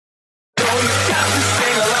got to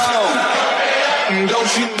sing along.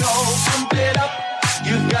 Don't you know? Pump it up.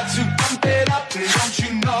 You've got to pump it up. Don't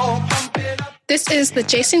you know? Pump it up. This is the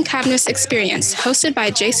Jason Cavness Experience, hosted by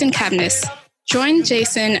Jason Cavness. Join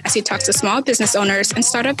Jason as he talks to small business owners and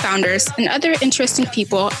startup founders and other interesting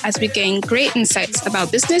people as we gain great insights about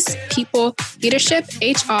business, people, leadership,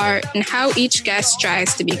 HR, and how each guest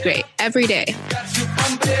strives to be great every day.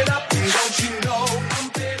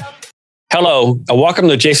 Hello, and welcome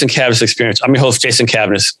to the Jason Cavness Experience. I'm your host, Jason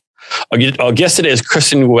Cavness. Our guest today is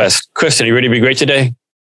Christian West. Christian, are you ready to be great today?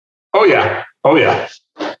 Oh, yeah.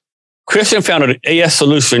 Christian founded AS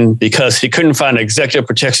Solution because he couldn't find an executive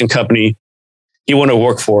protection company he wanted to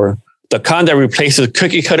work for. The kind that replaces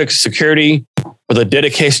cookie cutter security with a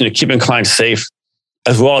dedication to keeping clients safe,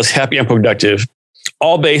 as well as happy and productive,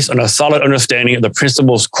 all based on a solid understanding of the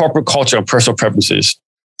principles, corporate culture, and personal preferences.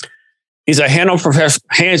 He's a hands-on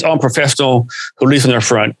professional who leads from the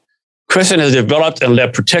front. Christian has developed and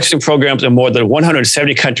led protection programs in more than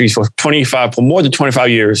 170 countries for more than 25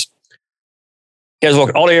 years. He has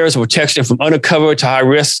worked all areas of protection from undercover to high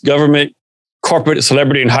risk, government, corporate,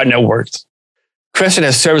 celebrity, and high net worth. Christian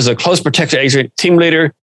has served as a close protection agent, team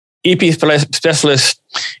leader, EP specialist,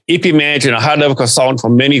 EP manager, and a high-level consultant for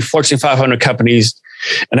many Fortune 500 companies,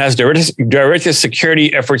 and has directed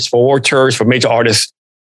security efforts for war tours for major artists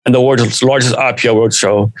and the world's largest IPO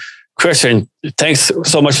roadshow. Christian, thanks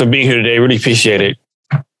so much for being here today. Really appreciate it.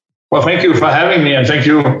 Well, thank you for having me, and thank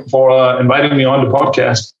you for inviting me on the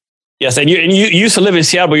podcast. Yes, and you used to live in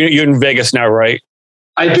Seattle, but you're in Vegas now, right?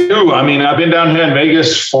 I do. I mean, I've been down here in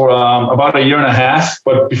Vegas for about a year and a half,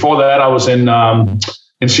 but before that, I was in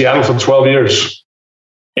Seattle for 12 years.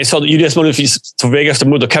 And so you just moved to Vegas to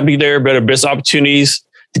move the company there, better business opportunities,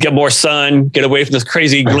 to get more sun, get away from this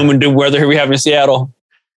crazy gloom and doom weather we have in Seattle?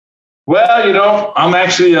 Well, I'm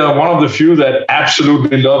actually one of the few that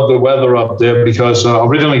absolutely love the weather up there because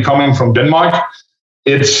originally coming from Denmark,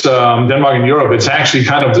 it's Denmark in Europe. It's actually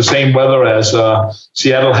kind of the same weather as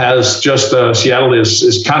Seattle has. Just Seattle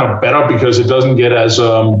is kind of better because it doesn't get as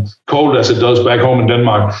cold as it does back home in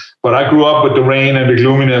Denmark. But I grew up with the rain and the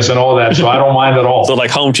gloominess and all that, so I don't mind at all. So like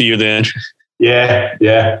home to you then?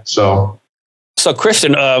 Yeah. So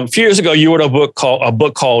Christian, a few years ago, you wrote a book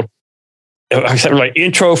called like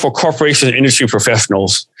Intro for Corporations and Industry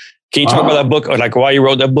Professionals. Can you talk about that book, or like why you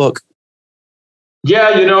wrote that book? Yeah,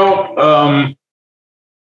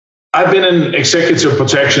 I've been in executive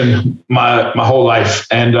protection my whole life.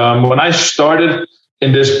 And when I started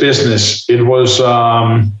in this business, it was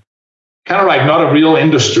kind of like not a real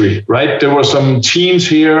industry, right? There were some teams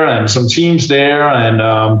here and some teams there.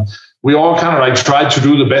 And we all kind of like tried to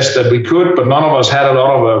do the best that we could, but none of us had a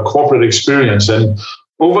lot of corporate experience. And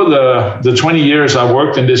over the 20 years I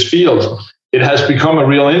worked in this field, it has become a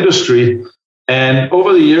real industry. And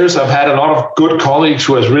over the years, I've had a lot of good colleagues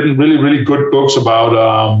who has written really, really good books about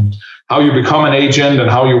how you become an agent and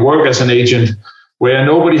how you work as an agent, where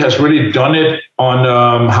nobody has really done it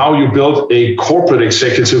on how you build a corporate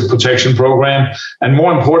executive protection program. And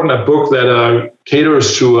more important, a book that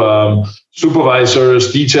caters to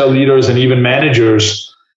supervisors, detail leaders, and even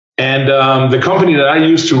managers. And the company that I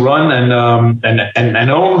used to run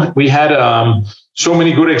and own, we had so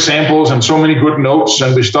many good examples and so many good notes,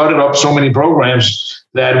 and we started up so many programs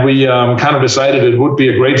that we kind of decided it would be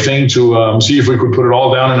a great thing to see if we could put it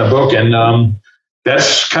all down in a book. And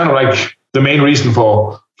that's kind of like the main reason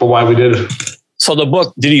for why we did it. So the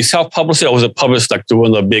book, did you self-publish it, or was it published like through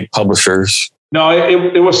one of the big publishers? No,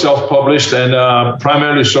 it was self-published and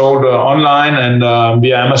primarily sold online and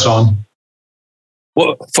via Amazon.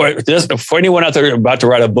 Well, for anyone out there about to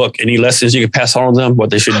write a book, any lessons you can pass on to them, what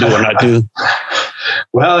they should do or not do?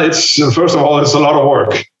 Well, first of all, it's a lot of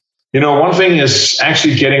work. One thing is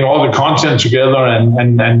actually getting all the content together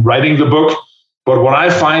and writing the book. But what I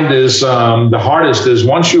find is the hardest is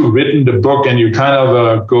once you've written the book and you kind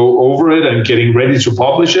of go over it and getting ready to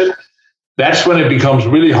publish it, that's when it becomes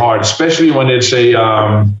really hard, especially when it's a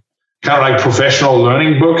kind of like professional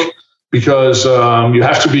learning book. Because you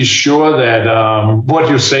have to be sure that what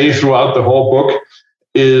you say throughout the whole book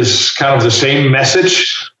is kind of the same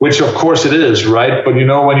message, which of course it is, right? But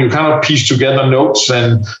when you kind of piece together notes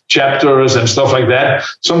and chapters and stuff like that,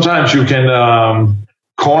 sometimes you can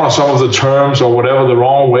corner some of the terms or whatever the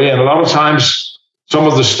wrong way. And a lot of times, some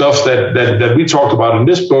of the stuff that we talked about in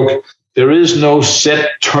this book, there is no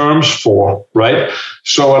set terms for, right?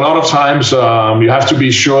 So a lot of times you have to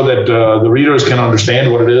be sure that the readers can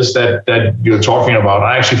understand what it is that you're talking about.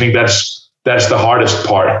 I actually think that's the hardest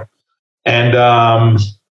part. And,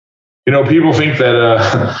 people think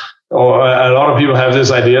that, or a lot of people have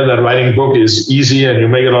this idea that writing a book is easy and you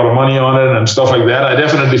make a lot of money on it and stuff like that. I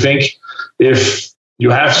definitely think if you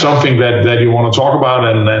have something that you want to talk about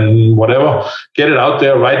and whatever, get it out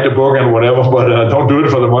there, write the book and whatever, but don't do it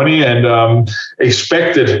for the money, and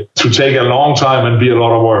expect it to take a long time and be a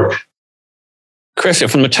lot of work. Christian,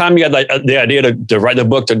 from the time you had the idea to write the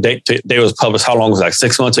book to date it was published, how long was it? Like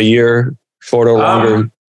 6 months, a year, shorter,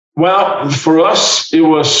 longer? Well, for us, it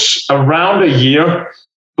was around a year,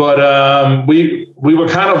 but we were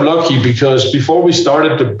kind of lucky because before we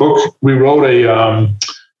started the book, we wrote a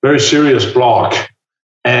very serious blog.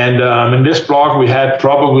 And in this blog, we had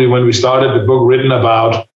probably, when we started the book, written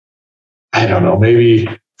about, I don't know, maybe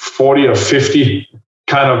 40 or 50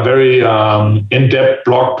 kind of very in-depth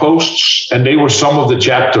blog posts. And they were some of the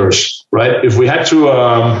chapters, right? If we had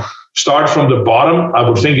to start from the bottom, I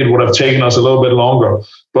would think it would have taken us a little bit longer.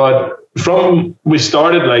 But from we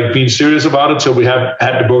started like being serious about it till we had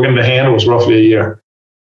the book in the hand was roughly a year.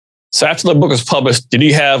 So after the book was published, did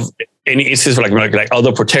you have any instances where like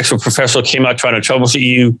other protection professional came out trying to troubleshoot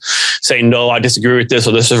you, saying, no, I disagree with this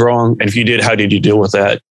or this is wrong? And if you did, how did you deal with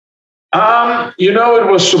that? It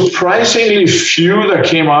was surprisingly few that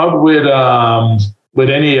came out with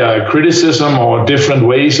any criticism or different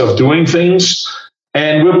ways of doing things.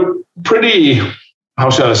 And we're pretty, how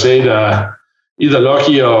shall I say it, either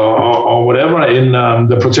lucky or whatever in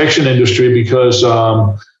the protection industry because,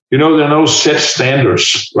 there are no set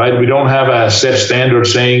standards, right? We don't have a set standard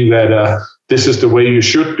saying that this is the way you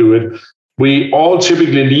should do it. We all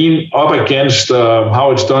typically lean up against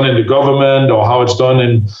how it's done in the government or how it's done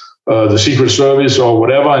in the Secret Service or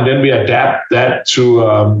whatever, and then we adapt that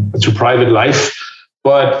to private life.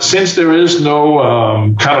 But since there is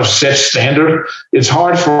no kind of set standard, it's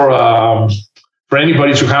hard for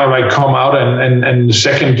anybody to kind of like come out and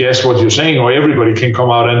second guess what you're saying, or everybody can come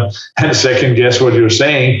out and second guess what you're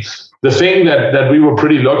saying. The thing that we were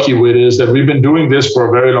pretty lucky with is that we've been doing this for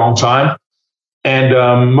a very long time. And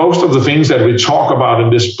most of the things that we talk about in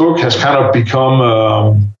this book has kind of become,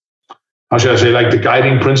 how should I say, like the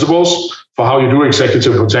guiding principles for how you do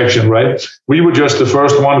executive protection, right? We were just the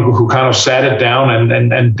first one who kind of sat it down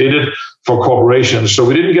and did it for corporations. So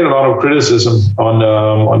we didn't get a lot of criticism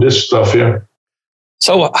on this stuff here.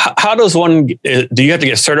 So how does one, do you have to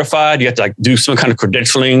get certified? Do you have to like do some kind of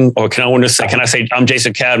credentialing, or can I say, I'm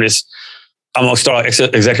Jason Cavness, I'm going to start an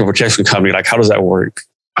executive protection company? Like, how does that work?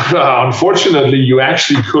 Unfortunately, you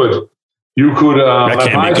actually could. You could. That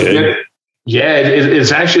can't be good.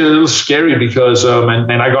 It's actually a little scary because,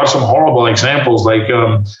 and I got some horrible examples. Like,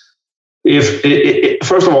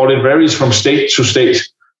 first of all, it varies from state to state.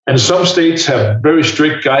 And some states have very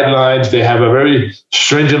strict guidelines. They have a very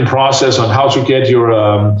stringent process on how to get your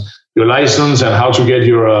license and how to get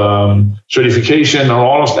your certification and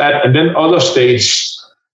all of that. And then other states,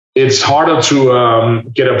 it's harder to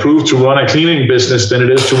get approved to run a cleaning business than it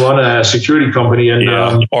is to run a security company.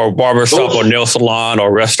 And or barbershop or nail salon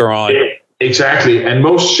or restaurant. Exactly. And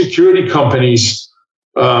most security companies,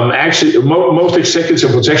 most executive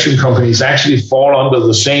protection companies actually fall under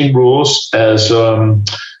the same rules as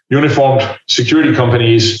uniformed security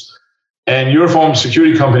companies. And uniformed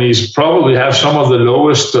security companies probably have some of the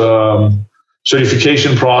lowest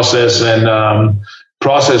certification process and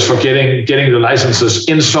process for getting the licenses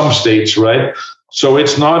in some states, right? So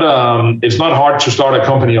it's not hard to start a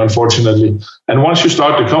company, unfortunately. And once you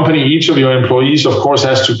start the company, each of your employees, of course,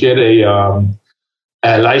 has to get a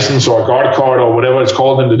license or a guard card or whatever it's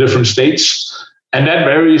called in the different states. And that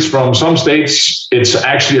varies from some states. It's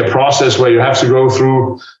actually a process where you have to go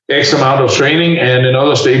through X amount of training. And in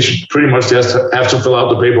other states, you pretty much just have to fill out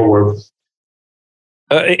the paperwork.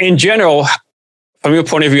 In general, from your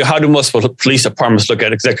point of view, how do most police departments look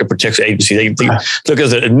at executive protection agencies? They look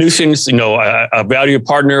as a nuisance, a valued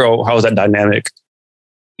partner, or how is that dynamic?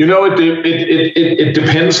 It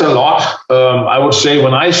depends a lot. I would say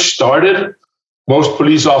when I started, most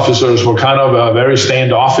police officers were kind of very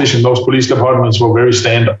standoffish, and most police departments were very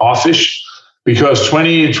standoffish because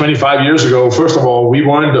 20, 25 years ago, first of all, we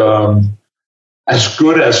weren't as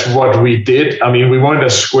good as what we did. I mean, we weren't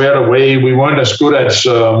as squared away. We weren't as good as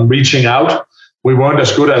reaching out. We weren't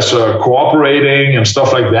as good as cooperating and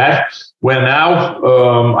stuff like that. Where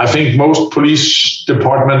now, I think most police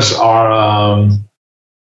departments are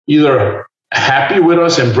either happy with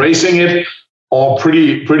us, embracing it, or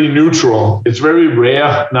pretty neutral. It's very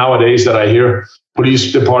rare nowadays that I hear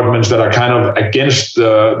police departments that are kind of against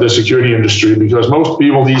the security industry, because most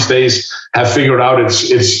people these days have figured out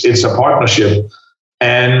it's a partnership.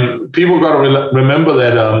 And people got to remember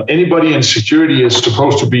that anybody in security is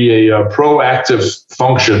supposed to be a proactive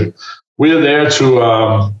function. We're there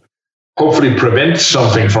to hopefully prevent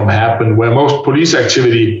something from happening, where most police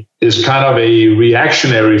activity is kind of a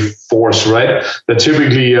reactionary force, right? That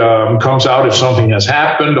typically comes out if something has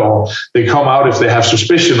happened, or they come out if they have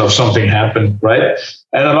suspicion of something happened, right?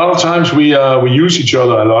 And a lot of times we use each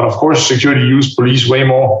other a lot. Of course, security use police way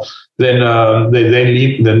more than they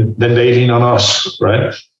lean on us,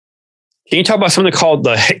 right? Can you talk about something called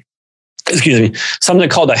the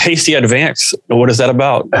hasty advance? What is that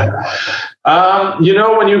about?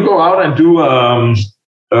 When you go out and do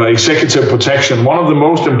executive protection, one of the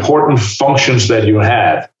most important functions that you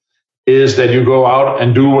have is that you go out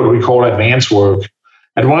and do what we call advance work.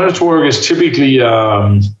 Advance work is typically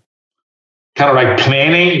kind of like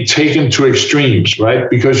planning taken to extremes, right?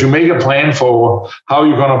 Because you make a plan for how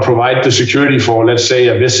you're going to provide the security for, let's say,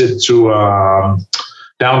 a visit to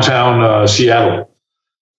downtown Seattle.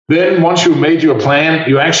 Then once you've made your plan,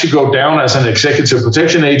 you actually go down as an executive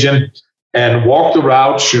protection agent and walk the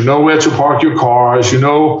routes. You know where to park your cars. You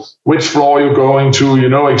know which floor you're going to. You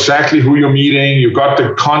know exactly who you're meeting. You've got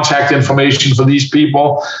the contact information for these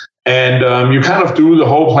people. And you kind of do the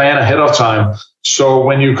whole plan ahead of time. So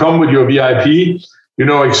when you come with your VIP, you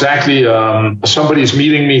know exactly somebody's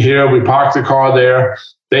meeting me here. We park the car there.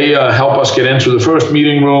 They help us get into the first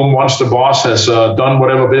meeting room. Once the boss has done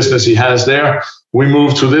whatever business he has there, we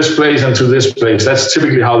move to this place and to this place. That's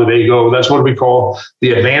typically how the day goes. That's what we call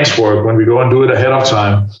the advance work, when we go and do it ahead of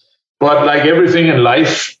time. But like everything in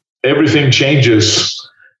life, everything changes.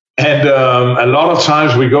 And a lot of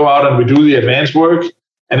times we go out and we do the advance work,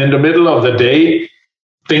 and in the middle of the day,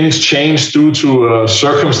 things change due to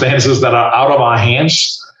circumstances that are out of our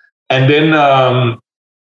hands. And then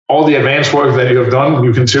all the advance work that you have done,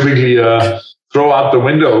 you can typically throw out the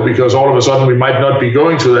window, because all of a sudden we might not be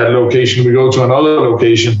going to that location. We go to another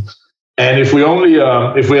location. And if we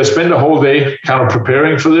have spent a whole day kind of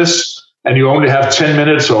preparing for this, and you only have 10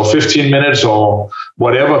 minutes or 15 minutes or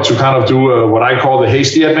whatever to kind of do what I call the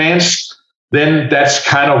hasty advance, then that's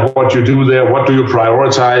kind of what you do there. What do you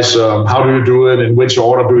prioritize? How do you do it? In which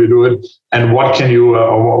order do you do it? And what can you,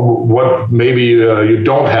 what maybe you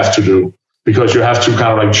don't have to do, because you have to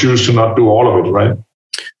kind of like choose to not do all of it, right?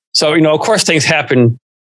 So, of course things happen,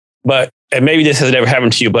 and maybe this has never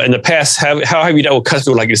happened to you, but in the past, how have you dealt with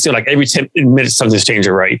customers? Like, you see, like every 10 minutes, something's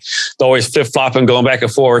changing, right? They're always flip-flopping, going back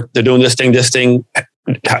and forth. They're doing this thing.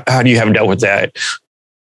 How do you have dealt with that?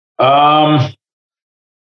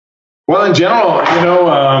 Well, in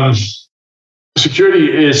general,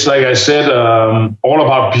 security is, like I said, all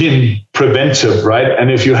about being preventive, right?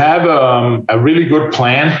 And if you have a really good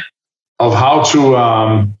plan of how to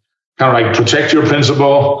kind of like protect your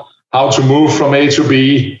principal, how to move from A to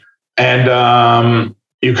B, and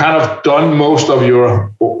you kind of done most of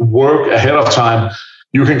your work ahead of time,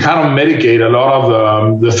 you can kind of mitigate a lot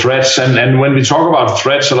of the threats. And when we talk about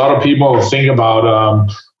threats, a lot of people think about,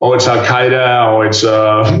 it's Al-Qaeda, or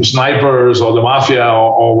it's snipers, or the mafia,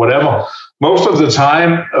 or whatever. Most of the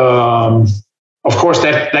time, of course,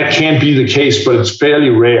 that can't be the case, but it's fairly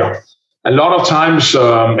rare. A lot of times,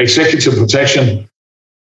 executive protection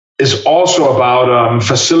is also about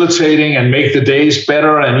facilitating and make the days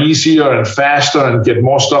better and easier and faster and get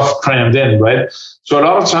more stuff crammed in, right? So a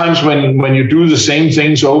lot of times when you do the same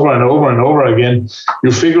things over and over and over again,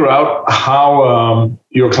 you figure out how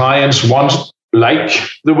your clients like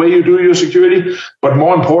the way you do your security, but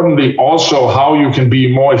more importantly, also how you can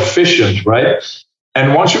be more efficient, right?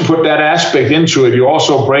 And once you put that aspect into it, you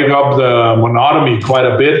also break up the monotony quite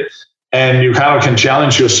a bit, and you kind of can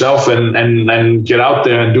challenge yourself and get out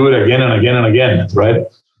there and do it again and again and again, right?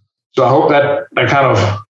 So I hope that kind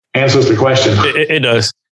of answers the question. It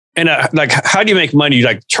does. And how do you make money?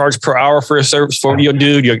 You charge per hour for a service for what you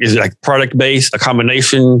do? Is it like product based, a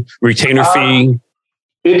combination, retainer fee?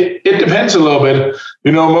 It depends a little bit.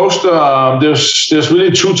 Most there's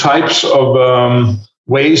really two types of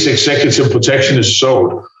ways executive protection is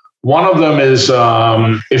sold. One of them is,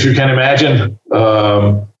 if you can imagine,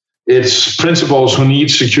 it's principals who need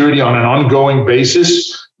security on an ongoing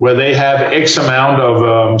basis, where they have X amount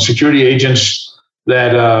of security agents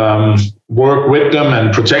that work with them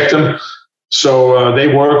and protect them. So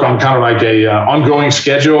they work on kind of like a ongoing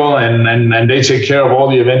schedule, and they take care of all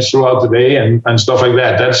the events throughout the day and stuff like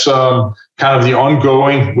that. That's kind of the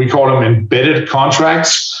ongoing, we call them embedded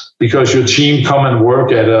contracts, because your team come and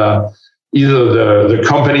work at either the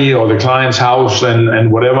company or the client's house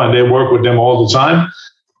and whatever, and they work with them all the time.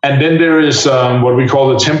 And then there is what we call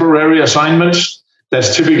the temporary assignments.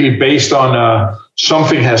 That's typically based on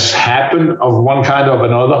something has happened of one kind or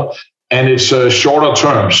another, and it's shorter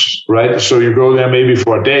terms, right? So you go there maybe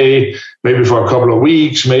for a day, maybe for a couple of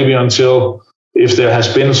weeks, maybe until, if there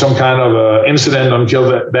has been some kind of incident, until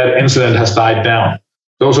that incident has died down.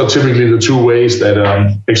 those are typically the two ways that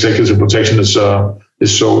executive protection is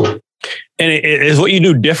sold. And is what you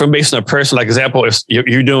do different based on a person? Like, example, if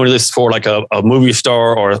you're doing this for like a movie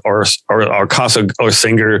star or concert or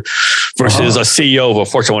singer versus a CEO of a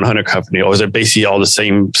Fortune 100 company, or is it basically all the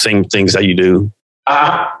same things that you do?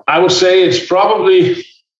 I would say it's probably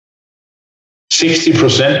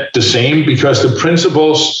 60% the same, because the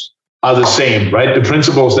principles are the same, right? The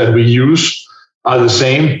principles that we use are the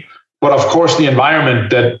same. But of course, the environment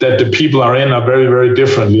that the people are in are very, very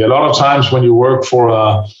differently. A lot of times when you work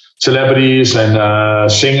for celebrities and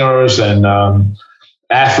singers and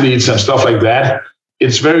athletes and stuff like that,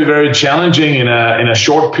 it's very, very challenging in a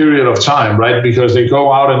short period of time, right? Because they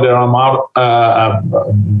go out and they're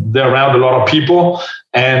around a lot of people,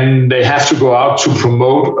 and they have to go out to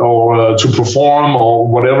promote or to perform or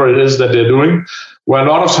whatever it is that they're doing. Well, a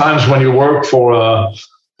lot of times when you work for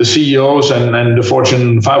the CEOs and the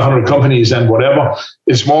Fortune 500 companies and whatever,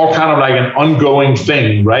 it's more kind of like an ongoing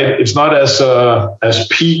thing, right? It's not as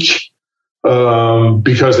peak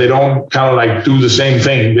because they don't kind of like do the same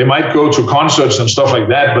thing. They might go to concerts and stuff like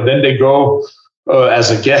that, but then they go as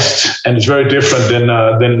a guest, and it's very different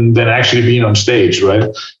than actually being on stage, right?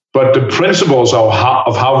 But the principles of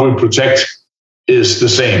how we protect is the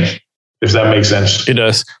same, if that makes sense. It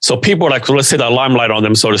does. So people like, let's say the limelight on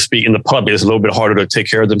them, so to speak, in the public is a little bit harder to take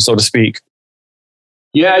care of them, so to speak.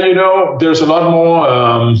 Yeah, there's a lot more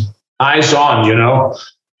eyes on,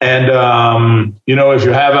 and, if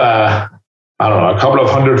you have a couple of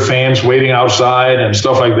hundred fans waiting outside and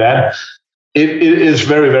stuff like that, it is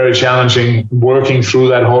very, very challenging working through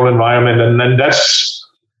that whole environment. And that's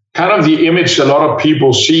kind of the image a lot of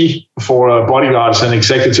people see for bodyguards and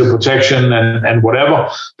executive protection and whatever,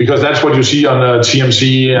 because that's what you see on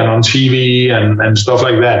TMZ and on TV and stuff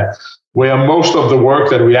like that, where most of the work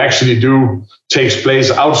that we actually do takes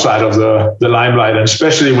place outside of the limelight. And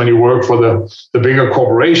especially when you work for the bigger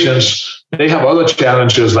corporations, they have other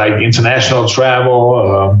challenges like international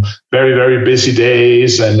travel, very, very busy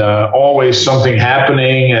days, and always something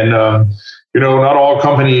happening. And, not all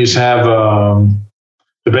companies have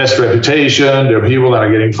the best reputation. There are people that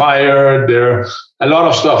are getting fired. There are a lot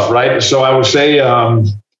of stuff, right? So I would say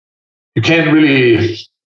you can't really...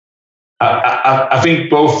 I think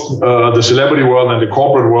both the celebrity world and the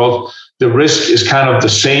corporate world, the risk is kind of the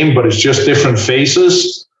same, but it's just different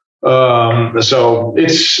phases. So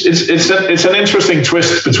it's an interesting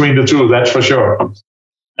twist between the two, that's for sure.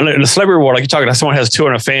 And in the celebrity world, like you're talking about, someone has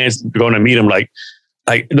 200 fans going to meet him, like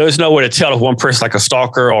there's no way to tell if one person's like a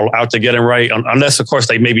stalker or out to get him, right? Unless, of course,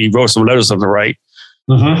 they maybe wrote some letters of them, right?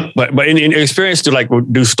 Mm-hmm. But in your experience,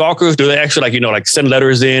 do stalkers, do they actually send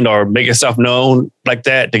letters in or make yourself known like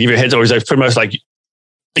that to give you a heads up? Or is that pretty much like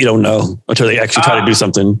you don't know until they actually try to do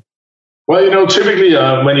something? Well, typically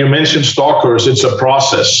when you mention stalkers, it's a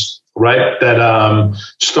process, right? That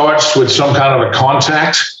starts with some kind of a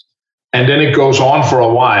contact, and then it goes on for a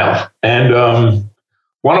while. And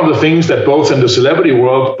one of the things that both in the celebrity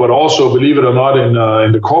world, but also, believe it or not, in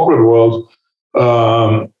the corporate world,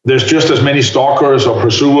 there's just as many stalkers or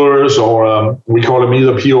pursuers, or we call them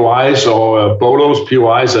either POIs or BOLOs,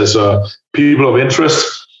 POIs as people of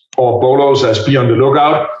interest, or BOLOs as be on the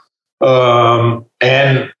lookout.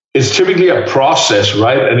 And it's typically a process,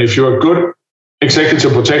 right? And if you're a good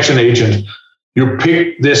executive protection agent, you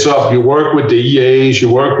pick this up, you work with the EAs,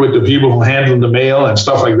 you work with the people who handle the mail and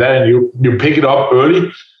stuff like that, and you pick it up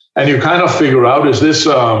early, and you kind of figure out, is this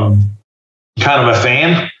kind of a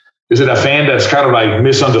fan? Is it a fan that's kind of like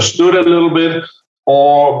misunderstood a little bit,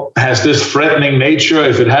 or has this threatening nature?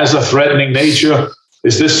 If it has a threatening nature,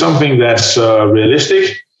 is this something that's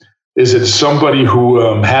realistic? Is it somebody who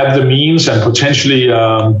had the means and potentially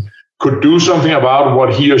could do something about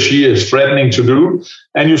what he or she is threatening to do?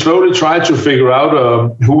 And you slowly try to figure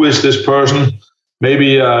out who is this person.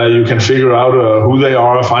 Maybe you can figure out who they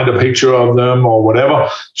are, find a picture of them or whatever,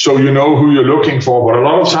 so you know who you're looking for. But a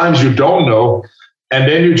lot of times you don't know. And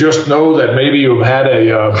then you just know that maybe you've had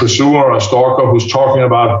a pursuer or a stalker who's talking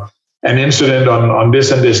about an incident on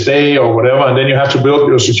this and this day or whatever. And then you have to build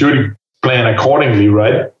your security plan accordingly,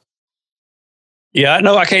 right? Yeah,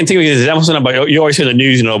 no, I can't think of examples, but you always hear the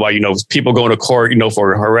news, about, people going to court,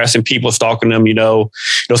 for harassing people, stalking them,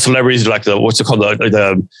 celebrities like what's it called,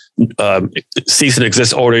 the cease and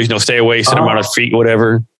desist orders, stay away, sit them on his feet,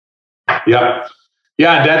 whatever. Yeah.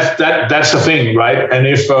 Yeah, that's the thing, right? And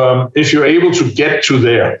if you're able to get to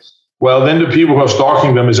there, well, then the people who are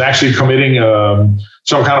stalking them is actually committing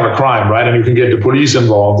some kind of a crime, right? And you can get the police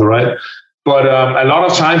involved, right? But a lot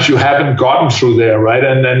of times you haven't gotten through there, right?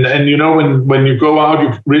 And when you go out,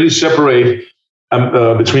 you really separate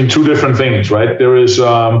between two different things, right? There is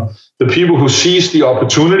the the people who seize the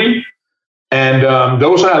opportunity. And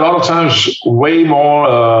those are a lot of times way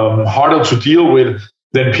more harder to deal with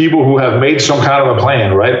than people who have made some kind of a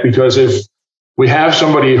plan, right? Because if we have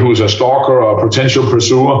somebody who's a stalker or a potential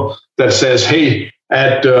pursuer that says, hey,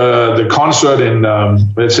 at the concert in,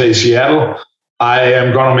 let's say, Seattle, I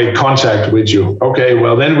am going to make contact with you. Okay,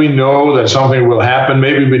 well, then we know that something will happen.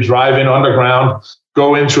 Maybe we drive in underground,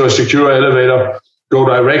 go into a secure elevator, go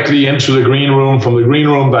directly into the green room, from the green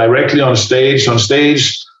room directly on stage. On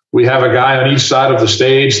stage, we have a guy on each side of the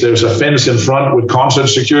stage. There's a fence in front with concert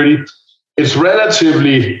security. It's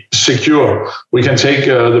relatively secure. We can take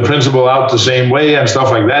the principal out the same way and stuff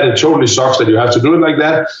like that. It totally sucks that you have to do it like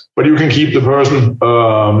that, but you can keep the person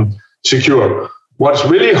secure. What's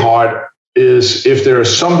really hard is if there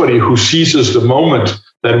is somebody who seizes the moment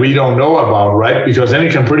that we don't know about, right? Because then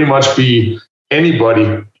it can pretty much be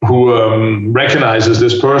anybody who recognizes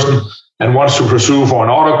this person and wants to pursue for an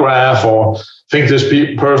autograph or think this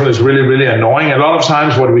person is really, really annoying. A lot of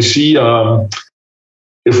times what we see,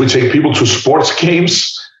 if we take people to sports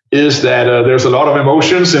games, is that there's a lot of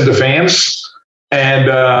emotions in the fans. And,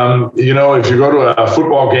 if you go to a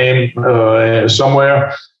football game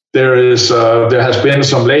somewhere, there has been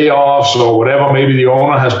some layoffs or whatever. Maybe the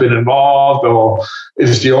owner has been involved, or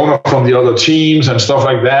it's the owner from the other teams and stuff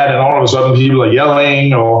like that. And all of a sudden people are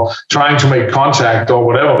yelling or trying to make contact or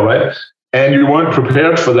whatever, right? And you weren't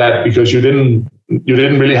prepared for that because you didn't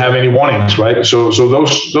really have any warnings, right? So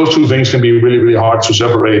those two things can be really, really hard to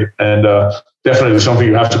separate, and definitely something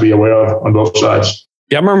you have to be aware of on both sides.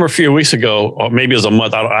 Yeah, I remember a few weeks ago, or maybe it was a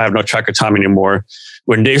month, I have no track of time anymore,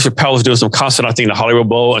 when Dave Chappelle was doing some concert, I think, in the Hollywood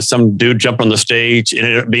Bowl, and some dude jumped on the stage, and it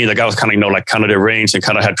ended up being the guy was kind of, kind of deranged and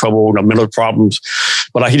kind of had trouble, mental problems.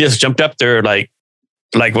 But he just jumped up there,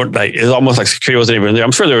 it's almost like security wasn't even there.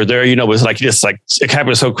 I'm sure they were there, but it's it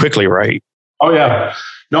happened so quickly, right? Oh, yeah.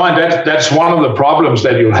 No, and that's one of the problems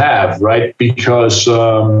that you have, right? Because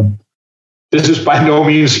this is by no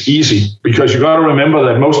means easy, because you got to remember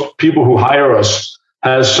that most people who hire us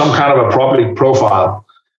has some kind of a public profile.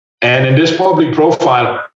 And in this public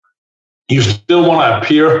profile, you still want to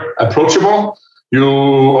appear approachable.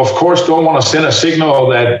 You, of course, don't want to send a signal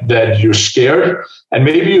that you're scared. And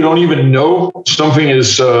maybe you don't even know something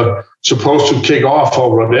is supposed to kick off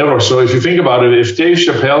or whatever. So if you think about it, if Dave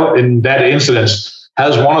Chappelle in that incident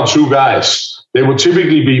has one or two guys, they would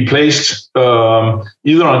typically be placed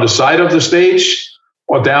either on the side of the stage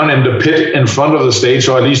or down in the pit in front of the stage,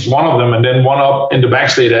 or at least one of them, and then one up in the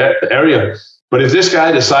backstage area. But if this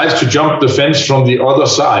guy decides to jump the fence from the other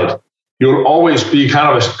side, you'll always be kind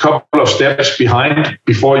of a couple of steps behind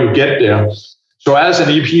before you get there. So as an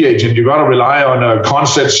EP agent, you got to rely on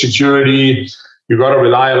concert security. You got to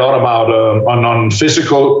rely a lot about on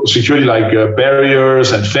physical security, like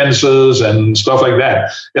barriers and fences and stuff like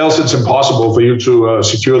that. Else it's impossible for you to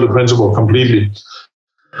secure the principal completely.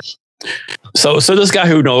 So this guy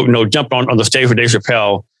who jumped on the stage with Dave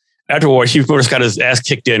Chappelle, afterwards, he just got his ass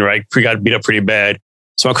kicked in, right? He got beat up pretty bad.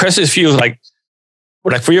 So my question is for you, like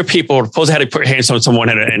for your people, suppose they had to put hands on someone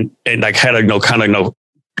and had a I don't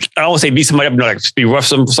want to say beat somebody up, be rough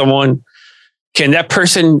someone. Can that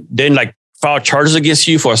person then file charges against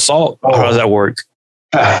you for assault? Or how does that work?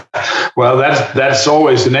 Well, that's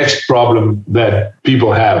always the next problem that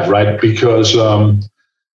people have, right? Because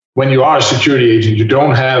when you are a security agent, you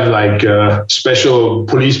don't have special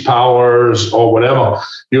police powers or whatever.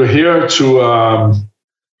 You're here to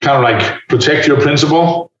protect your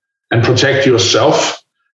principal and protect yourself.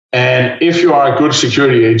 And if you are a good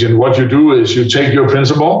security agent, what you do is you take your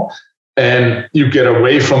principal and you get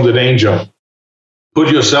away from the danger. Put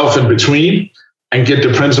yourself in between and get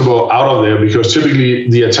the principal out of there, because typically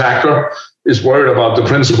the attacker is worried about the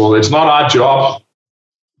principal. It's not our job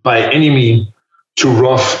by any means to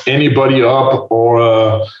rough anybody up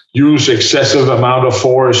or use excessive amount of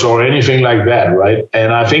force or anything like that, right?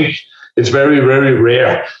 And I think it's very, very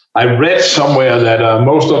rare. I read somewhere that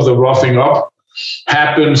most of the roughing up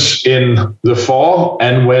happens in the fall,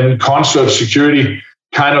 and when concert security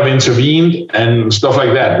kind of intervened and stuff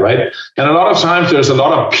like that, right? And a lot of times there's a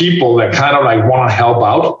lot of people that kind of want to help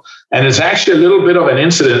out, and it's actually a little bit of an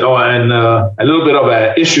incident and a little bit of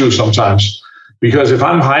an issue sometimes, because if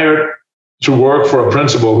I'm hired to work for a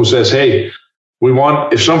principal who says, hey,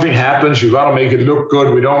 if something happens, you got to make it look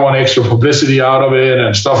good. We don't want extra publicity out of it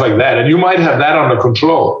and stuff like that. And you might have that under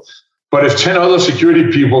control. But if 10 other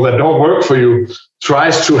security people that don't work for you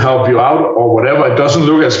tries to help you out or whatever, it doesn't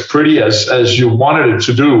look as pretty as you wanted it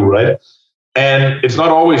to do, right? And it's not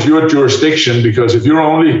always your jurisdiction, because if you're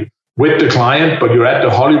only with the client, but you're at the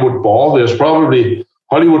Hollywood Ball, there's probably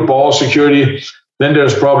Hollywood Ball security. Then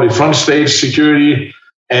there's probably front stage security.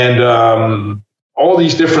 And all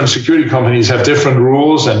these different security companies have different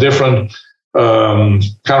rules and different kind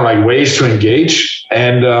of like ways to engage.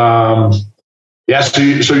 And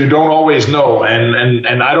so you don't always know.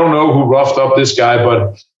 And I don't know who roughed up this guy,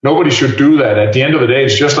 but nobody should do that. At the end of the day,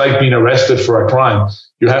 it's just like being arrested for a crime.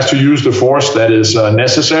 You have to use the force that is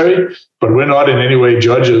necessary, but we're not in any way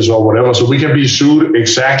judges or whatever. So we can be sued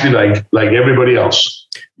exactly like everybody else.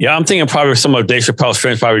 Yeah, I'm thinking probably some of Dave Chappelle's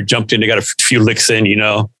friends probably jumped in. They got a few licks in,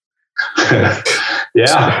 Yeah.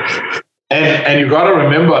 And you got to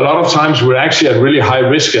remember, a lot of times we're actually at really high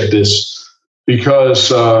risk at this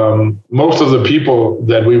because most of the people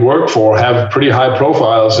that we work for have pretty high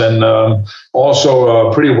profiles and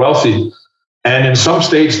also pretty wealthy. And in some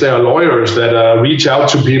states, there are lawyers that reach out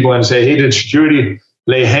to people and say, hey, did security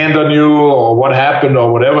lay hand on you or what happened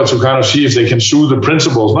or whatever, to kind of see if they can sue the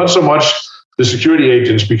principals, not so much the security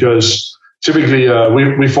agents, because typically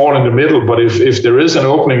we fall in the middle. But if there is an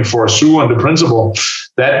opening for a sue on the principal,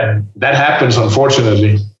 that happens,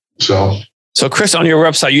 unfortunately. So Chris, on your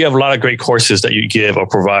website, you have a lot of great courses that you give or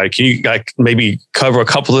provide. Can you maybe cover a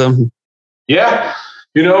couple of them? Yeah.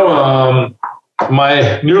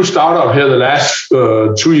 My new startup here the last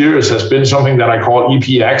 2 years has been something that I call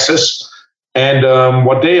EP Access. And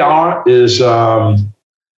what they are is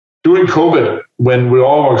during COVID, when we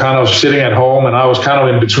all were kind of sitting at home and I was kind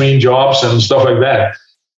of in between jobs and stuff like that,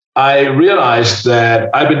 I realized that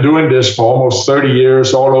I've been doing this for almost 30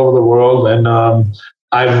 years all over the world. And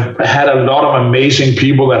I've had a lot of amazing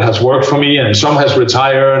people that has worked for me, and some has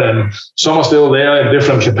retired and some are still there in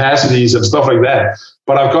different capacities and stuff like that.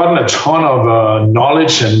 But I've gotten a ton of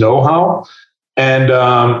knowledge and know-how, and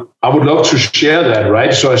I would love to share that,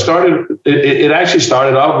 right? So it actually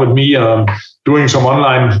started out with me doing some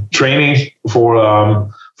online training for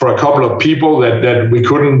a couple of people that we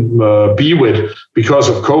couldn't be with because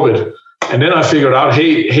of COVID. And then I figured out,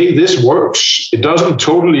 hey, this works. It doesn't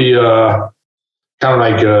totally kind of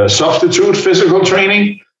like substitute physical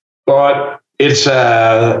training, but it's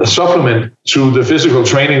a supplement to the physical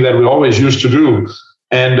training that we always used to do.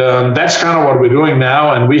 And that's kind of what we're doing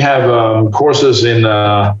now. And we have courses in,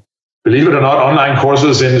 believe it or not, online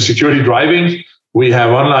courses in security driving. We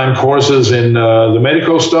have online courses in the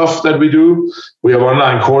medical stuff that we do. We have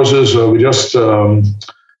online courses. We just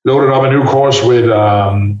loaded up a new course with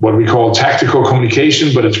what we call tactical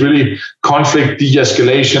communication, but it's really conflict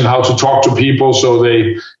de-escalation, how to talk to people so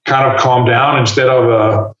they kind of calm down instead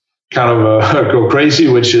of go crazy,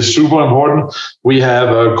 which is super important. We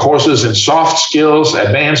have courses in soft skills,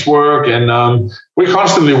 advanced work, and we're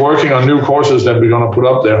constantly working on new courses that we're going to put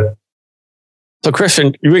up there. So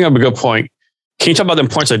Christian, you bring up a good point. Can you talk about the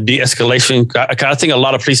importance of de-escalation? I think a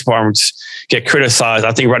lot of police departments get criticized.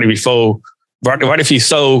 I think rightly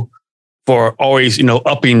so for always,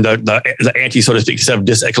 upping the ante, so to speak, instead of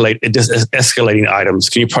escalating items.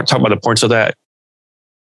 Can you talk about the points of that?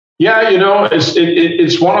 Yeah,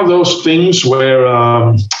 it's one of those things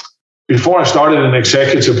where before I started in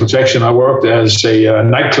executive protection, I worked as a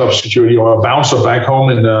nightclub security or a bouncer back home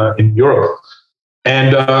in Europe.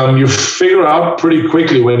 And you figure out pretty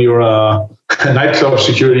quickly when you're a nightclub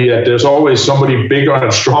security that there's always somebody bigger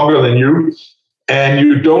and stronger than you. And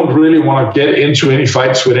you don't really want to get into any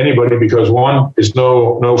fights with anybody because one, it's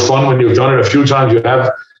no fun when you've done it a few times. You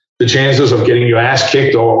have the chances of getting your ass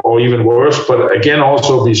kicked or even worse, but again,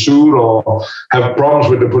 also be sued or have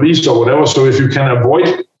problems with the police or whatever. So if you can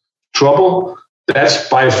avoid trouble, that's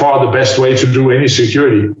by far the best way to do any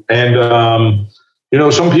security. And,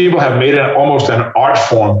 some people have made it almost an art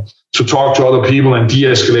form to talk to other people and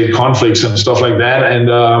de-escalate conflicts and stuff like that.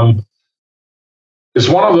 And it's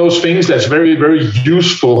one of those things that's very, very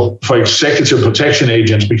useful for executive protection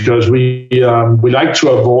agents because we like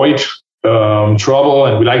to avoid trouble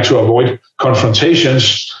and we like to avoid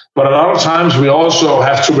confrontations. But a lot of times we also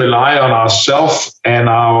have to rely on ourselves and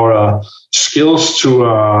our skills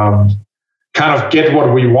to kind of get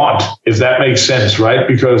what we want, if that makes sense, right?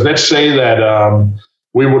 Because let's say that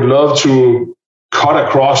we would love to cut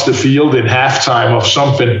across the field in halftime of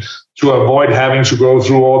something to avoid having to go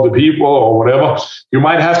through all the people or whatever. You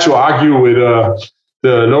might have to argue with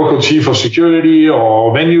the local chief of security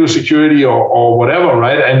or venue security or whatever,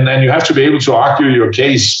 right? And then you have to be able to argue your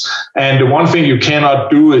case. And the one thing you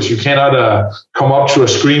cannot do is you cannot come up to a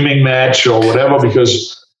screaming match or whatever,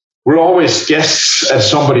 because we're always guests at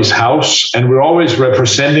somebody's house and we're always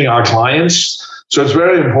representing our clients. So it's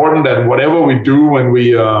very important that whatever we do when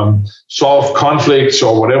we solve conflicts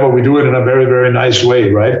or whatever, we do it in a very, very nice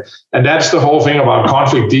way, right? And that's the whole thing about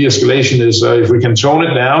conflict de-escalation is if we can tone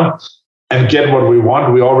it down and get what we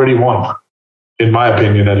want, we already won, in my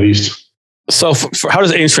opinion, at least. So how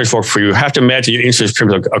does insurance work for you? I have to imagine your insurance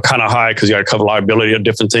premiums are kind of high because you got to cover liability of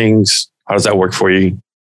different things. How does that work for you?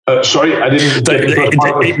 Sorry, I didn't.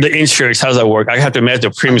 The insurance, how does that work? I have to imagine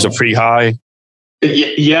the premiums are pretty high.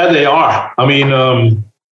 Yeah, they are. I mean,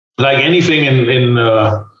 like anything in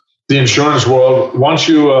the insurance world, once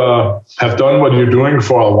you have done what you're doing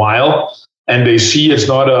for a while and they see it's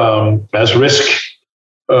not as risk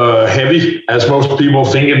heavy as most people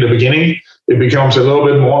think in the beginning, it becomes a little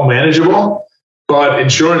bit more manageable. But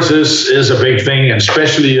insurance is a big thing, and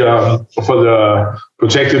especially for the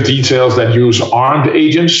protective details that use armed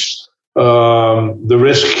agents. The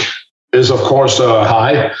risk is, of course,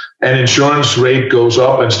 high, and insurance rate goes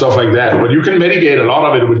up and stuff like that. But you can mitigate a lot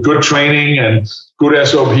of it with good training and good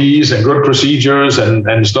SOPs and good procedures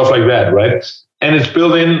and stuff like that, right? And it's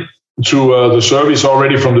built in to the service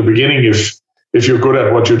already from the beginning if you're good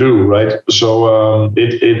at what you do, right? So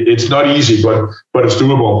it's not easy, but it's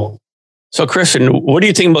doable. So, Christian, what do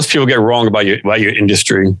you think most people get wrong about your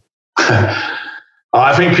industry?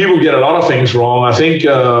 I think people get a lot of things wrong. I think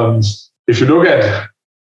if you look at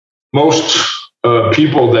most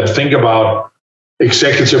people that think about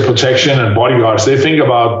executive protection and bodyguards, they think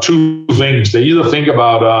about two things. They either think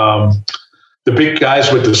about the big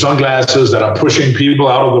guys with the sunglasses that are pushing people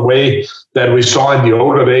out of the way that we saw in the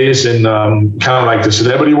older days in kind of like the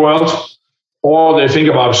celebrity world, or they think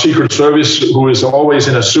about Secret Service, who is always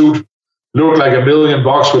in a suit, look like $1 million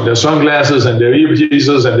with their sunglasses and their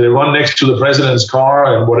earpieces, and they run next to the president's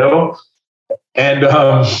car and whatever. And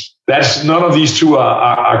that's none of these two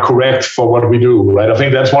are correct for what we do, right? I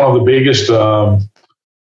think that's one of the biggest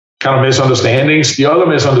kind of misunderstandings. The other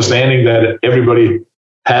misunderstanding that everybody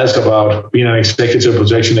has about being an executive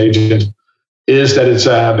protection agent is that it's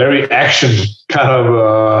a very action kind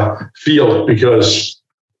of field because,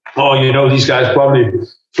 these guys probably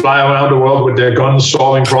fly around the world with their guns,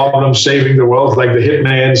 solving problems, saving the world, like the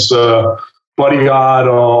hitman's bodyguard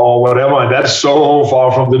or whatever. And that's so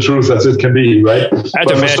far from the truth as it can be, right? I have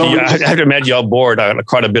to imagine y'all bored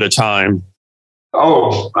quite a bit of time.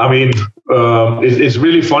 Oh, I mean, it's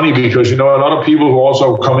really funny because, a lot of people who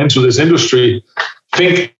also come into this industry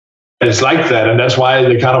think it's like that. And that's why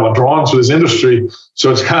they kind of are drawn to this industry. So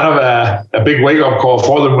it's kind of a big wake-up call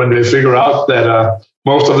for them when they figure out that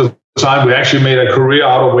most of the time we actually made a career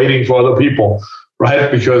out of waiting for other people, right?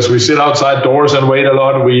 Because we sit outside doors and wait a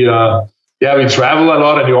lot. We travel a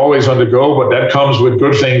lot and you're always on the go, but that comes with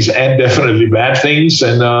good things and definitely bad things.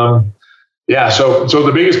 And so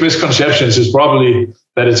the biggest misconceptions is probably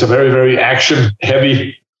that it's a very, very action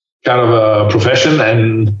heavy kind of a profession,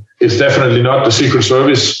 and it's definitely not the Secret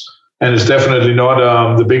Service, and it's definitely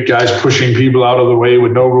not the big guys pushing people out of the way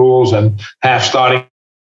with no rules and half starting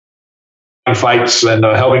fights and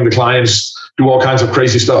helping the clients do all kinds of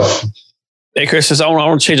crazy stuff. Hey, Chris, I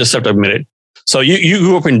want to change the subject a minute. So you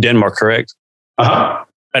grew up in Denmark, correct? Uh-huh.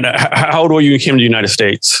 And how old were you when you came to the United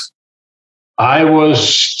States? I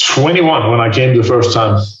was 21 when I came the first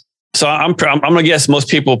time. So I'm going to guess most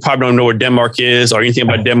people probably don't know what Denmark is or anything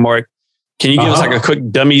about Denmark. Can you give us like a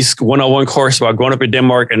quick dummies 101 course about growing up in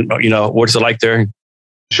Denmark and, what's it like there?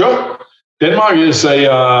 Sure. Denmark is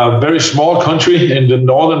a very small country in the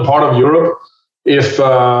northern part of Europe. If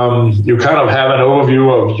you kind of have an overview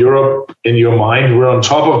of Europe in your mind, we're on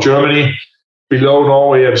top of Germany, below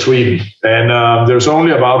Norway and Sweden. And there's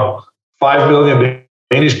only about 5 million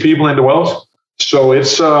Danish people in the world. So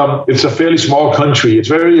it's a fairly small country. It's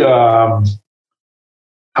very,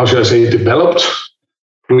 developed.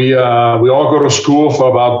 We all go to school for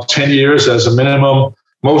about 10 years as a minimum.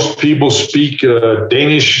 Most people speak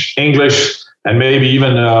Danish, English, and maybe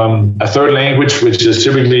even a third language, which is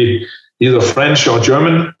typically either French or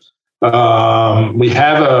German. We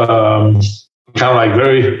have a kind of like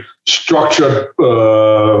very structured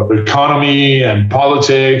economy and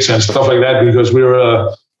politics and stuff like that because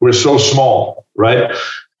we're so small, right?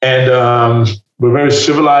 And we're very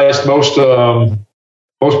civilized.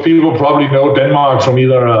 Most people probably know Denmark from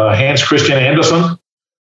either Hans Christian Andersen,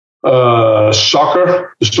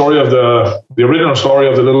 soccer, the original story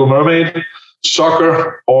of the Little Mermaid,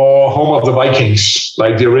 soccer, or Home of the Vikings,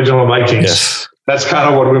 like the original Vikings. Yes. That's kind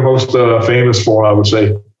of what we're most famous for, I would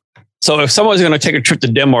say. So if someone's going to take a trip to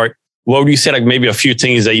Denmark, what would you say, like maybe a few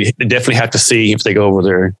things that you definitely have to see if they go over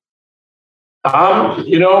there?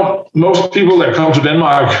 Most people that come to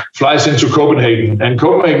Denmark flies into Copenhagen, and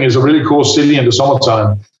Copenhagen is a really cool city in the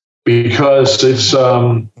summertime because it's,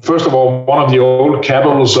 first of all, one of the old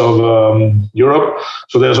capitals of Europe.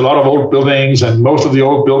 So there's a lot of old buildings, and most of the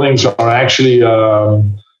old buildings are actually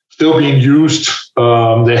still being used.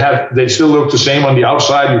 They still look the same on the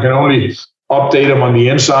outside. You can only update them on the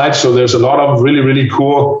inside. So there's a lot of really, really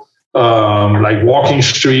cool like walking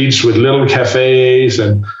streets with little cafes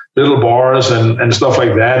and little bars and stuff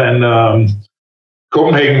like that. And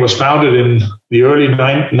Copenhagen was founded in the early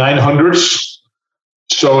 900s.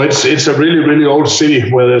 So it's a really, really old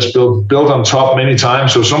city where it's built on top many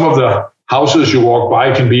times. So some of the houses you walk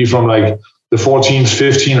by can be from like the 14th,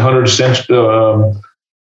 1500s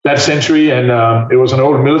that century. And it was an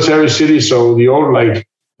old military city. So the old like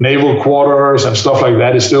naval quarters and stuff like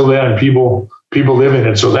that is still there, and people live in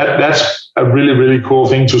it. So that's a really, really cool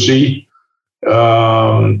thing to see.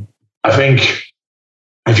 I think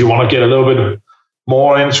if you want to get a little bit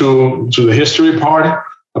more into the history part,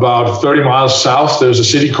 about 30 miles south, there's a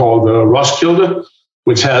city called Roskilde,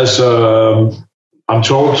 which has, I'm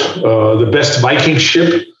told, the best Viking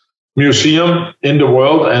ship museum in the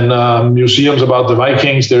world, and museums about the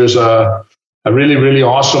Vikings. There's a really, really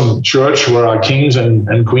awesome church where our kings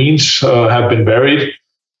and queens have been buried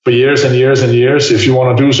for years and years and years. If you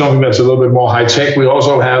want to do something that's a little bit more high tech, we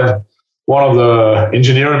also have one of the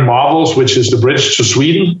engineering marvels, which is the bridge to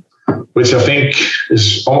Sweden, which I think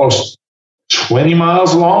is almost 20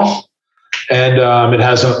 miles long. And it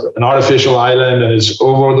has an artificial island, and it's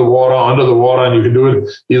over the water, under the water, and you can do it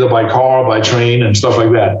either by car, by train, and stuff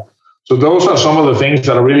like that. So those are some of the things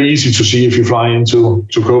that are really easy to see if you fly into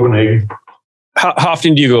Copenhagen. How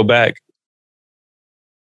often do you go back?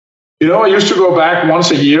 You know, I used to go back once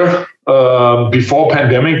a year before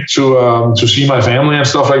pandemic to see my family and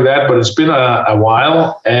stuff like that. But it's been a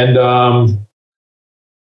while, and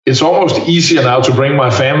it's almost easier now to bring my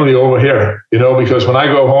family over here, you know, because when I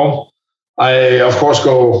go home, I, of course,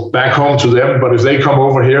 go back home to them. But if they come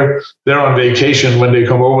over here, they're on vacation when they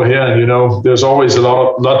come over here. And, you know, there's always a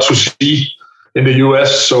lot to see in the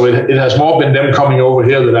US. So it has more been them coming over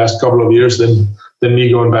here the last couple of years than me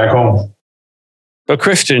going back home. But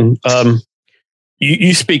Christian,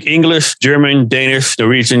 you speak English, German, Danish,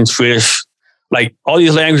 Norwegian, Swedish, like all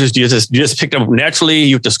these languages. You just picked up naturally?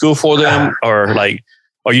 You went to school for them, or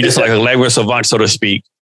you just like a language savant, so to speak?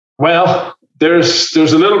 Well, there's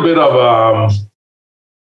a little bit of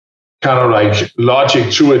kind of like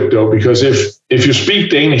logic to it, though, because if you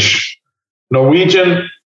speak Danish, Norwegian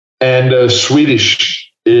and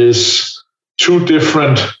Swedish is two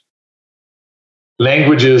different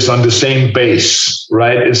languages on the same base,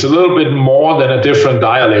 right? It's a little bit more than a different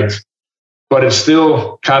dialect, but it's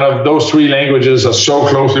still kind of, those three languages are so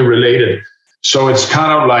closely related. So it's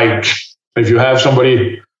kind of like if you have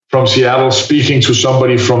somebody from Seattle speaking to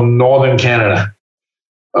somebody from Northern Canada,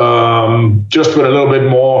 just with a little bit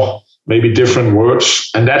more, maybe different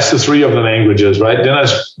words. And that's the three of the languages, right? Then I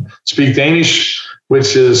speak Danish,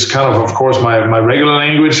 which is kind of course, my regular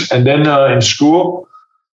language. And then in school,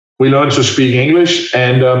 we learned to speak English.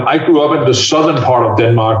 And I grew up in the southern part of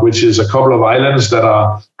Denmark, which is a couple of islands that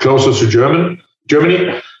are closer to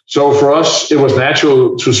Germany. So for us, it was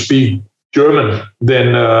natural to speak German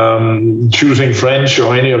than choosing French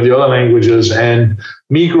or any of the other languages. And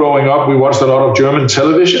me growing up, we watched a lot of German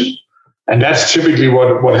television. And that's typically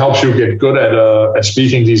what helps you get good at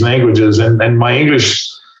speaking these languages. And my English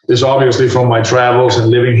is obviously from my travels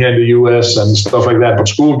and living here in the US and stuff like that. But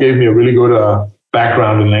school gave me a really good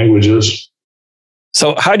background in languages.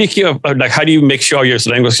 So how do you keep up, how do you make sure your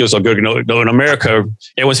language skills are good? You know, in America,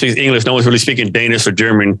 everyone speaks English. No one's really speaking Danish or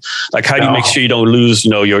German. Like, how do you make sure you don't lose,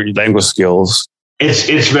 your language skills?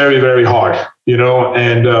 It's very, very hard,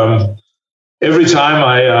 and every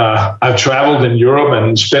time I've traveled in Europe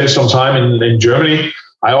and spent some time in Germany,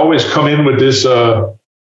 I always come in with this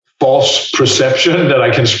false perception that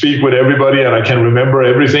I can speak with everybody and I can remember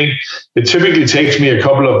everything. It typically takes me a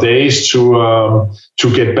couple of days to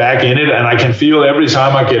get back in it. And I can feel every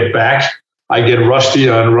time I get back, I get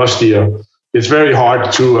rustier and rustier. It's very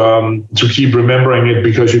hard to keep remembering it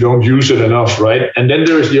because you don't use it enough, right? And then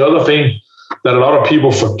there's the other thing that a lot of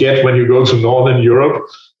people forget when you go to Northern Europe.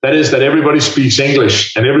 That is that everybody speaks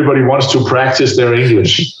English and everybody wants to practice their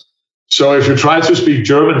English. So if you try to speak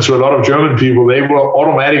German to a lot of German people, they will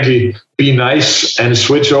automatically be nice and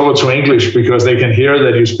switch over to English because they can hear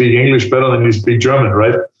that you speak English better than you speak German,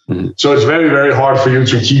 right? Mm-hmm. So it's very, very hard for you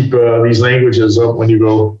to keep these languages up when you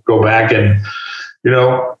go back. And,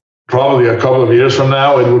 probably a couple of years from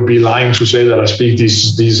now, it would be lying to say that I speak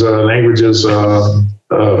these languages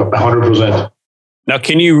 100%. Now,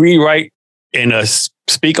 can you rewrite and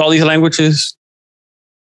speak all these languages?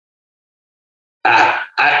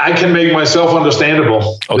 I can make myself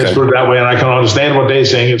understandable. Okay. Let's put it that way, and I can understand what they're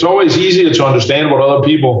saying. It's always easier to understand what other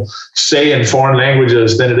people say in foreign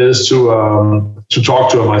languages than it is to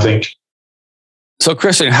talk to them, I think. So,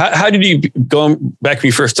 Christian, how did you, going back when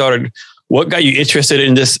you first started, what got you interested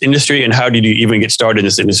in this industry, and how did you even get started in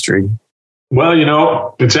this industry?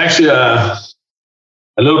 Well, it's actually a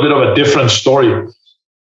little bit of a different story.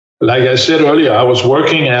 Like I said earlier, I was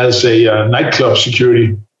working as a nightclub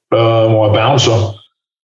security or a bouncer.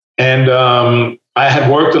 And I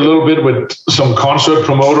had worked a little bit with some concert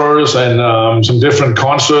promoters and some different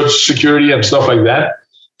concert security and stuff like that.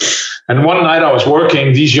 And one night I was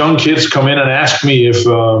working, these young kids come in and ask me if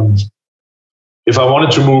I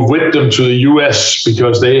wanted to move with them to the US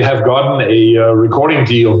because they have gotten a recording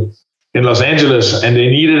deal in Los Angeles and they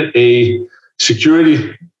needed a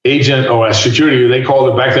security agent or a security, they called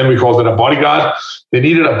it back then, we called it a bodyguard. They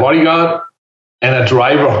needed a bodyguard and a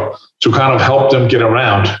driver to kind of help them get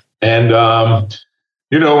around. And,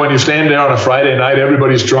 when you stand there on a Friday night,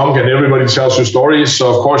 everybody's drunk and everybody tells you stories.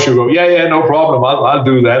 So, of course, you go, yeah, no problem. I'll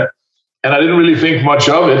do that. And I didn't really think much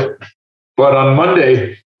of it. But on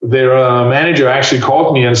Monday, their manager actually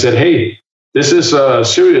called me and said, hey, this is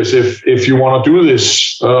serious. If you want to do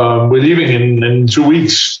this, we're leaving in 2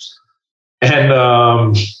 weeks. And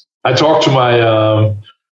I talked to my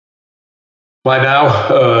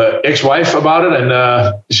now ex-wife about it. And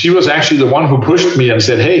she was actually the one who pushed me and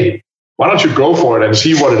said, hey, why don't you go for it and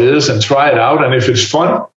see what it is and try it out? And if it's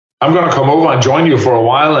fun, I'm going to come over and join you for a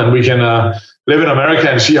while and we can live in America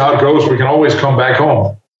and see how it goes. We can always come back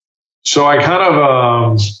home. So I kind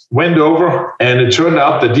of went over, and it turned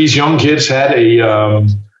out that these young kids had a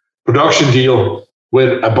production deal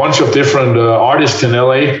with a bunch of different artists in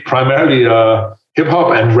LA, primarily hip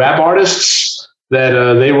hop and rap artists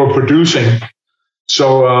that they were producing.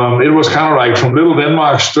 So it was kind of like from Little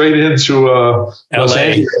Denmark straight into Los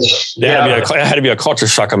Angeles. It had to be a culture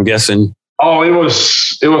shock, I'm guessing. Oh, it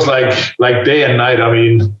was like day and night. I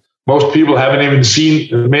mean, most English people haven't even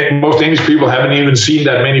seen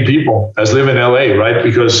that many people as live in LA, right?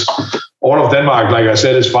 Because all of Denmark, like I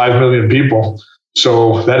said, is 5 million people.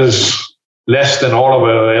 So that is less than all of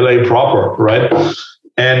LA proper, right?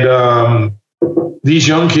 And these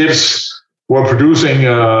young kids were producing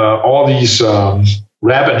all these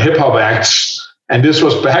rap and hip hop acts. And this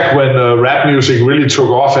was back when rap music really took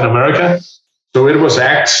off in America. So it was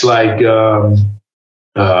acts like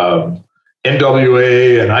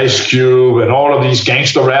NWA and Ice Cube and all of these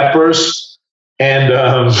gangster rappers. And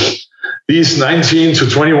these 19 to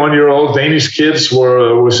 21-year-old Danish kids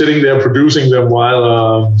were sitting there producing them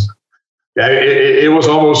while it was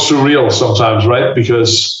almost surreal sometimes, right?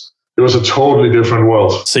 Because it was a totally different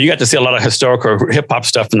world. So you got to see a lot of historical hip-hop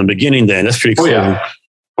stuff in the beginning then. That's pretty cool.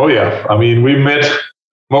 Oh, yeah. I mean, we met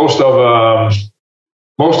most of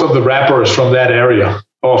the rappers from that area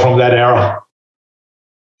or from that era.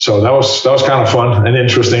 So that was kind of fun and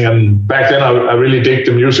interesting. And back then, I really dig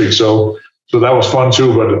the music. So that was fun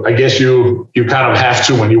too. But I guess you kind of have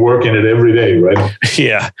to when you work in it every day, right?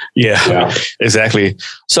 Yeah, exactly.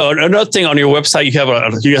 So another thing on your website, you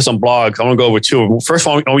have some blogs. I want to go over two. First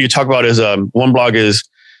one you talk about is one blog is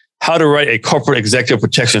how to write a corporate executive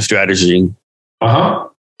protection strategy. Uh-huh.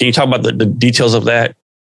 Can you talk about the details of that?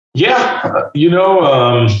 Yeah.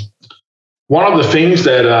 One of the things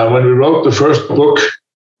that when we wrote the first book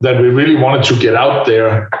that we really wanted to get out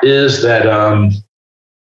there is that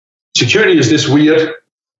security is this weird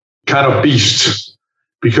kind of beast,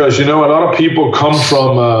 because, a lot of people come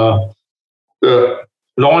from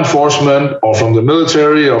law enforcement or from the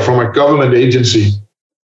military or from a government agency,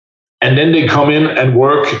 and then they come in and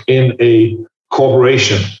work in a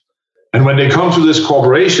corporation. And when they come to this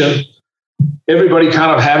corporation, everybody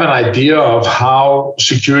kind of have an idea of how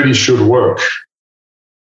security should work.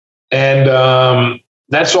 And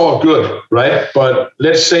that's all good, right? But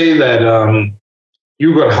let's say that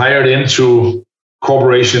you got hired into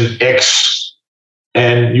Corporation X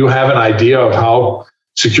and you have an idea of how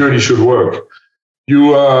security should work.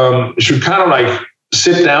 You should kind of like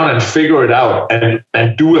sit down and figure it out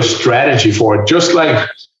and do a strategy for it, just like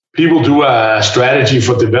people do a strategy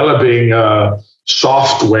for developing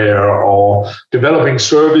software or developing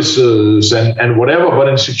services and whatever. But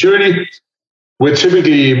in security, we're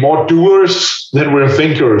typically more doers than we're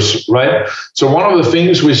thinkers, right? So one of the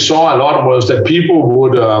things we saw a lot was that people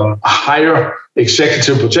would hire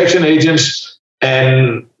executive protection agents,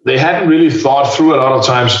 and they hadn't really thought through a lot of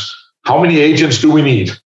times, how many agents do we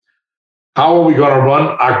need? How are we going to run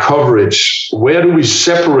our coverage? Where do we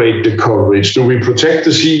separate the coverage? Do we protect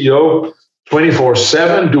the CEO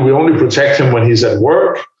 24/7? Do we only protect him when he's at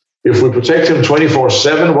work? If we protect him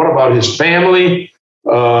 24/7, what about his family?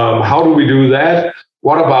 How do we do that?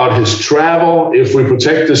 What about his travel? If we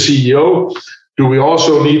protect the CEO, do we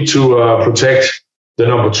also need to protect the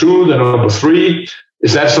number 2, the number 3?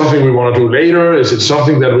 Is that something we want to do later? Is it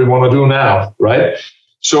something that we want to do now, right?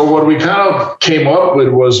 So what we kind of came up with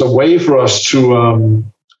was a way for us to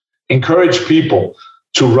encourage people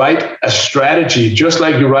to write a strategy, just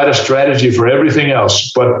like you write a strategy for everything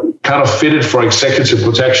else, but kind of fit it for executive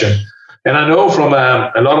protection. And I know from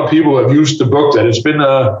a lot of people who have used the book that it's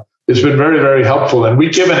been very, very helpful. And we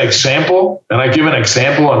give an example, and I give an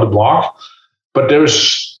example on the blog, but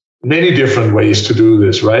there's many different ways to do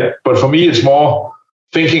this, right? But for me, it's more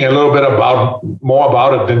thinking a little bit more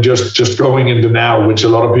about it than just going into now, which a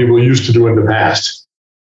lot of people used to do in the past.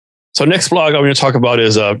 So next blog I'm going to talk about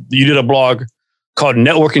is you did a blog called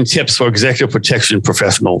Networking Tips for Executive Protection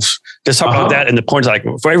Professionals. Just talk about that, and the point, like,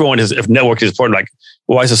 for everyone, is if networking is important, like,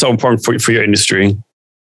 why is it so important for your industry?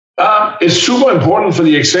 It's super important for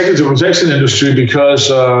the executive protection industry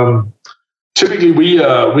because typically we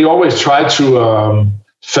always try to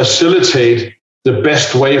facilitate the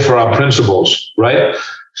best way for our principals, right?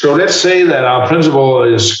 So let's say that our principal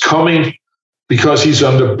is coming because he's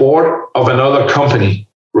on the board of another company,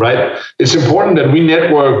 right? It's important that we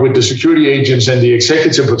network with the security agents and the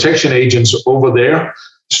executive protection agents over there,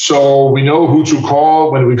 so we know who to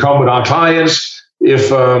call when we come with our clients. If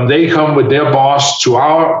they come with their boss to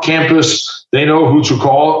our campus, they know who to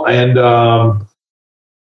call, and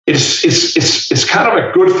it's kind of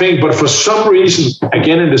a good thing. But for some reason,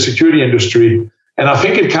 again, in the security industry, and I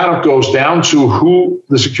think it kind of goes down to who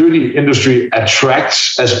the security industry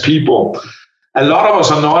attracts as people. A lot of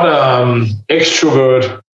us are not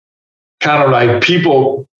extrovert, kind of like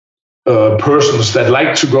people persons that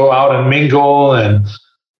like to go out and mingle and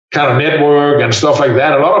kind of network and stuff like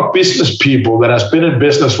that. A lot of business people that has been in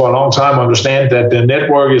business for a long time understand that the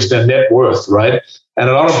network is their net worth, right? And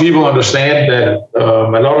a lot of people understand that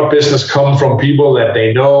a lot of business come from people that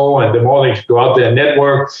they know, and the more they can go out there and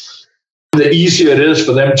network, the easier it is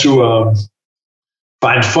for them to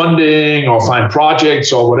find funding or find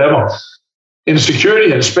projects or whatever. In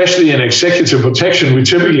security, and especially in executive protection, we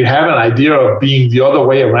typically have an idea of being the other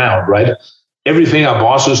way around, right? Everything our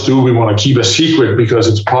bosses do, we want to keep a secret because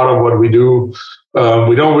it's part of what we do.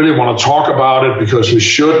 We don't really want to talk about it because we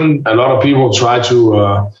shouldn't. A lot of people try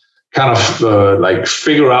to kind of like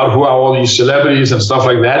figure out who are all these celebrities and stuff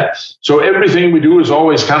like that. So everything we do is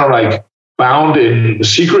always kind of like bound in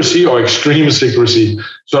secrecy or extreme secrecy.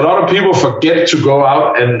 So a lot of people forget to go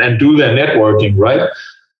out and do their networking, right?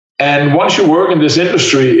 And once you work in this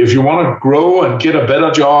industry, if you want to grow and get a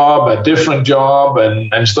better job, a different job,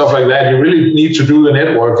 and stuff like that, you really need to do the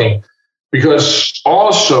networking. Because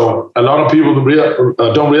also, a lot of people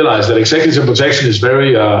don't realize that executive protection is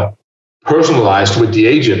very personalized with the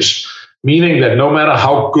agents, meaning that no matter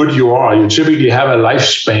how good you are, you typically have a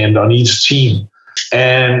lifespan on each team.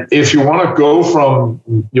 And if you want to go from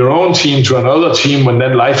your own team to another team when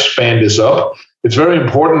that lifespan is up, it's very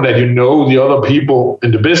important that you know the other people in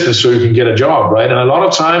the business so you can get a job, right? And a lot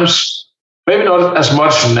of times, maybe not as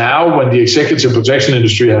much now when the executive protection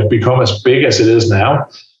industry has become as big as it is now,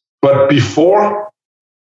 but before,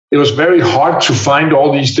 it was very hard to find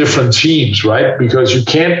all these different teams, right? Because you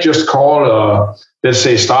can't just call, let's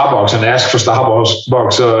say, Starbucks and ask for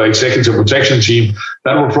Starbucks executive protection team.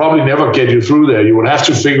 That will probably never get you through there. You would have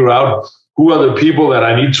to figure out who are the people that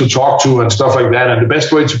I need to talk to and stuff like that. And the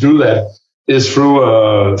best way to do that is through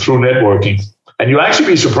networking. And you'll actually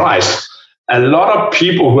be surprised. A lot of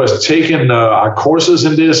people who has taken our courses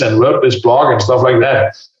in this and wrote this blog and stuff like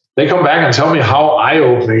that, they come back and tell me how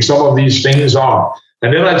eye-opening some of these things are.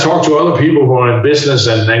 And then I talk to other people who are in business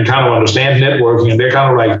and kind of understand networking, and they're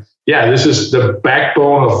kind of like, yeah, this is the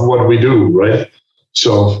backbone of what we do, right?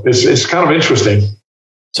 So it's kind of interesting.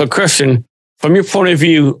 So Christian, from your point of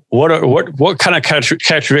view, what kind of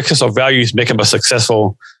characteristics or values make up a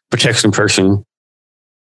successful protection person?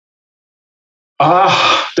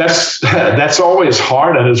 That's always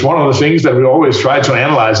hard, and it's one of the things that we always try to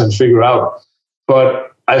analyze and figure out.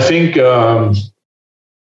 But I think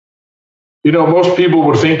most people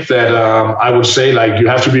would think that I would say, like, you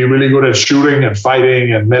have to be really good at shooting and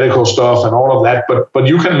fighting and medical stuff and all of that, but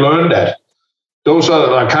you can learn that. Those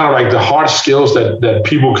are kind of like the hard skills that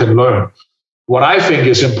people can learn. What I think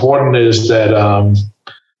is important is that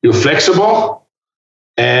you're flexible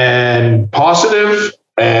and positive,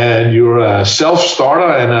 and you're a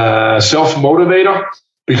self-starter and a self-motivator,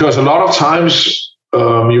 because a lot of times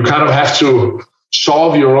you kind of have to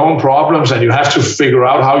solve your own problems, and you have to figure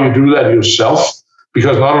out how you do that yourself,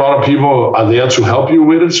 because not a lot of people are there to help you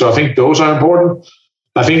with it. So I think those are important.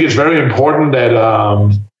 I think it's very important that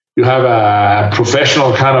you have a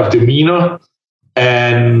professional kind of demeanor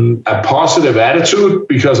and a positive attitude,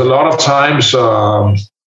 because a lot of times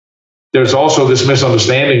there's also this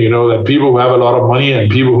misunderstanding, that people who have a lot of money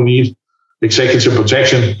and people who need executive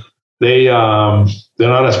protection, they're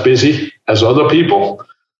not as busy as other people.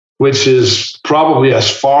 which is probably as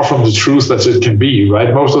far from the truth as it can be,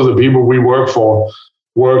 right? Most of the people we work for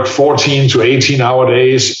work 14 to 18-hour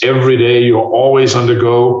days every day. You're always on the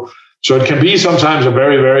go. So it can be sometimes a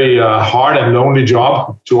very, very hard and lonely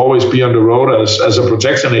job to always be on the road as a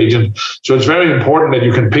protection agent. So it's very important that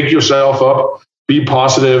you can pick yourself up, be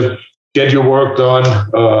positive, get your work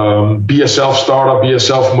done, be a self-starter, be a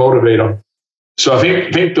self-motivator. So I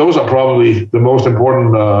think those are probably the most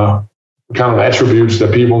important kind of attributes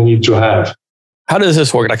that people need to have. How does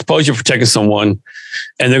this work? Like, suppose you're protecting someone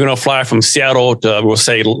and they're going to fly from Seattle to, we'll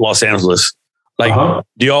say, Los Angeles. Like,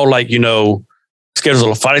 do you all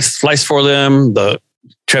schedule flights for them, the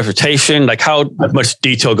transportation? Like, how much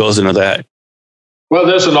detail goes into that? Well,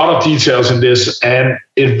 there's a lot of details in this, and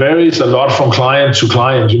it varies a lot from client to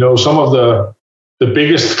client. Some of the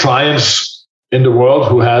biggest clients in the world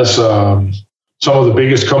who has some of the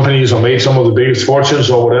biggest companies or made some of the biggest fortunes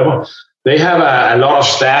or whatever, they have a lot of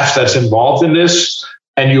staff that's involved in this,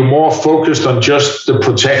 and you're more focused on just the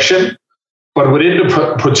protection. But within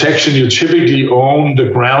the protection, you typically own the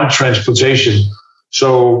ground transportation.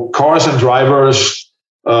 So cars and drivers,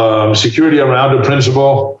 security around the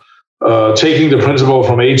principal, taking the principal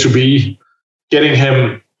from A to B, getting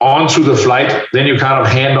him onto the flight. Then you kind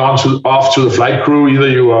of hand off to the flight crew. Either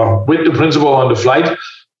you are with the principal on the flight,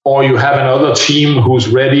 or you have another team who's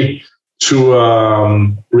ready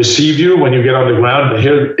to receive you when you get on the ground.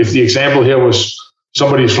 Here, if the example here was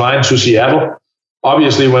somebody's flying to Seattle,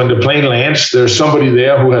 obviously when the plane lands, there's somebody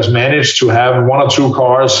there who has managed to have one or two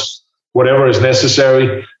cars, whatever is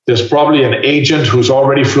necessary. There's probably an agent who's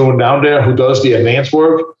already flown down there who does the advance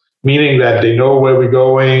work, meaning that they know where we're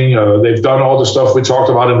going. They've done all the stuff we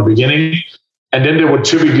talked about in the beginning. And then there would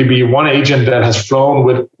typically be one agent that has flown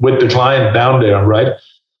with the client down there, right?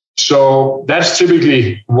 So that's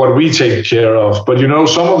typically what we take care of. But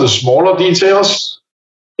some of the smaller details,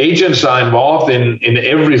 agents are involved in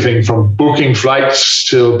everything from booking flights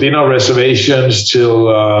till dinner reservations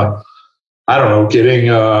till getting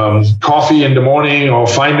coffee in the morning or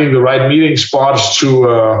finding the right meeting spots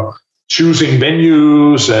to choosing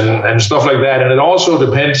venues and stuff like that. And it also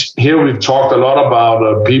depends. Here we've talked a lot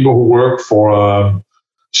about people who work for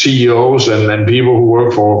CEOs and people who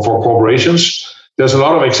work for corporations. There's a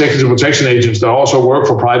lot of executive protection agents that also work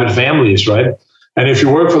for private families, right? And if you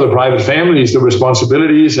work for the private families, the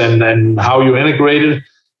responsibilities and how you integrate it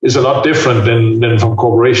is a lot different than from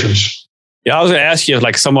corporations. Yeah, I was going to ask you, if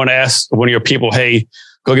like someone asked one of your people, hey,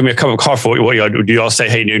 go give me a cup of coffee. What do you all say,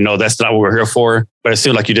 hey, no, that's not what we're here for? But it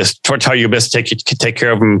seems like you just try your best to take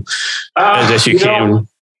care of them as best you can.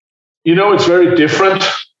 It's very different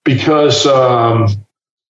because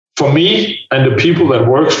for me and the people that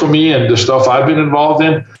works for me and the stuff I've been involved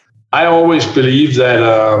in, I always believe that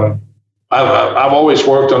I've always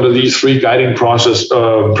worked under these three guiding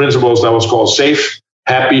principles that was called safe,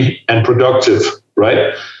 happy, and productive,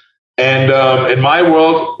 right? And in my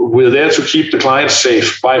world, we're there to keep the clients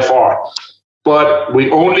safe by far. But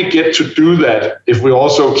we only get to do that if we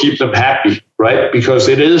also keep them happy, right? Because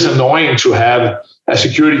it is annoying to have a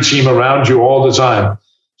security team around you all the time.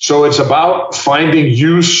 So it's about finding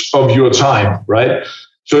use of your time, right?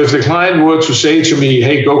 So if the client were to say to me,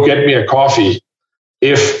 hey, go get me a coffee,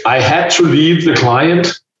 if I had to leave the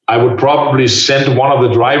client, I would probably send one of the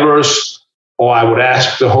drivers, or I would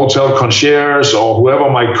ask the hotel concierge or whoever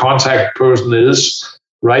my contact person is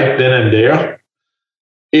right then and there.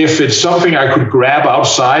 If it's something I could grab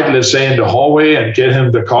outside, let's say in the hallway, and get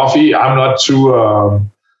him the coffee, I'm not too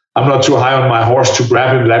high on my horse to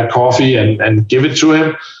grab him that coffee and give it to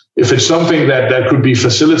him. If it's something that could be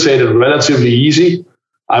facilitated relatively easy,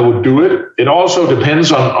 I would do it. It also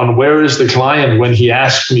depends on where is the client when he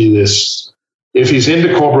asks me this. If he's in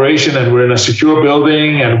the corporation and we're in a secure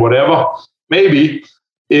building and whatever, maybe.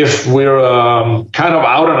 If we're kind of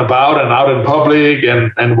out and about and out in public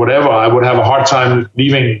and whatever, I would have a hard time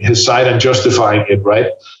leaving his side and justifying it, right?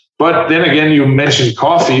 But then again, you mentioned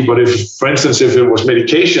coffee, but if, for instance, if it was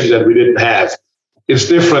medication that we didn't have, it's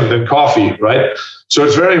different than coffee, right? So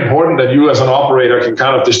it's very important that you as an operator can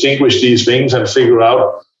kind of distinguish these things and figure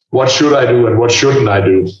out what should I do and what shouldn't I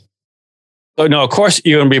do. So no, of course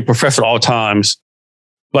you're going to be a professional at all times,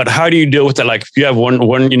 but how do you deal with that? Like if you have one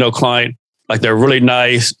client, like they're really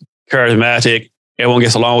nice, charismatic, everyone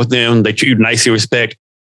gets along with them, they treat you nicely, respect.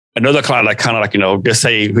 Another client, just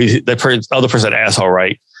say the other person asshole,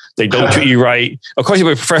 right? They don't treat you right. Of course,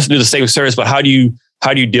 you're a professional, do the same service, but how do you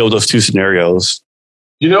deal with those two scenarios?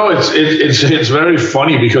 It's very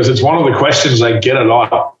funny because it's one of the questions I get a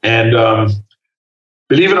lot. And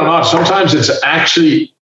believe it or not, sometimes it's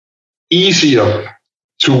actually easier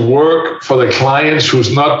to work for the clients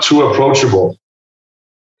who's not too approachable.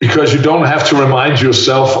 because you don't have to remind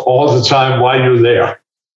yourself all the time why you're there,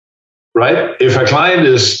 right? If a client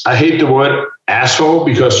is, I hate the word asshole,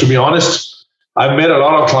 because to be honest, I've met a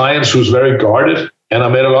lot of clients who's very guarded, and I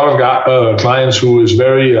met a lot of clients who is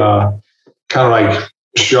very kind of like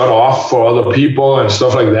shut off for other people and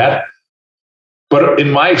stuff like that. But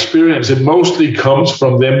in my experience, it mostly comes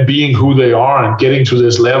from them being who they are and getting to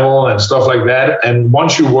this level and stuff like that. And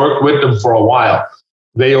once you work with them for a while,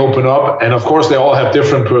 they open up. And of course, they all have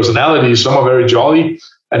different personalities. Some are very jolly,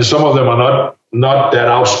 and some of them are not that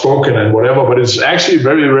outspoken and whatever. But it's actually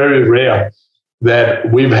very, very rare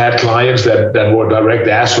that we've had clients that were direct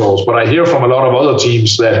assholes. But I hear from a lot of other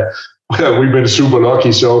teams that we've been super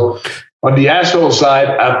lucky. So on the asshole side,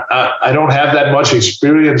 I don't have that much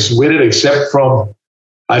experience with it, except from,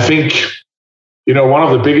 I think, one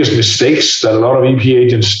of the biggest mistakes that a lot of EP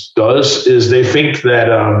agents does is they think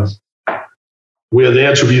that we're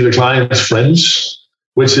there to be the client's friends,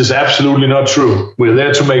 which is absolutely not true. We're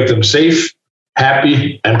there to make them safe,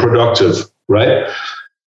 happy, and productive, right?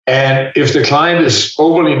 And if the client is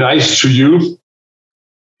overly nice to you,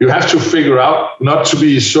 you have to figure out not to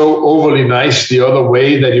be so overly nice the other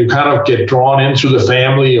way that you kind of get drawn into the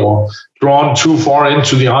family or drawn too far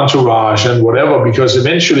into the entourage and whatever, because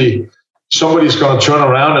eventually somebody's going to turn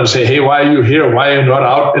around and say, hey, why are you here? Why are you not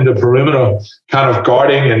out in the perimeter kind of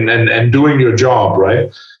guarding and doing your job,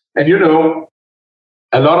 right? And,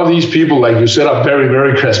 a lot of these people, like you said, are very,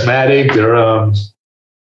 very charismatic. They're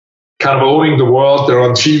kind of owning the world. They're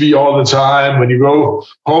on TV all the time. When you go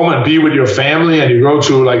home and be with your family and you go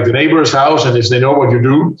to like the neighbor's house and if they know what you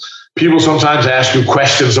do, people sometimes ask you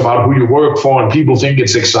questions about who you work for and people think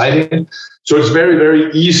it's exciting. So it's very,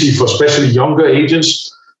 very easy for especially younger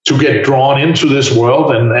agents to get drawn into this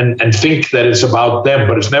world and think that it's about them,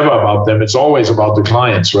 but it's never about them. It's always about the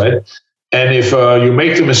clients, right? And if you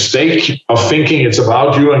make the mistake of thinking it's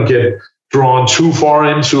about you and get drawn too far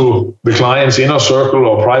into the client's inner circle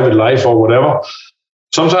or private life or whatever,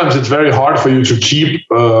 sometimes it's very hard for you to keep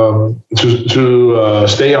to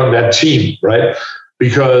stay on that team, right?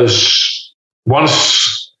 Because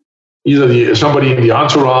once either somebody in the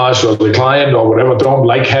entourage or the client or whatever don't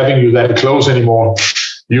like having you that close anymore,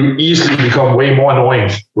 you easily become way more annoying,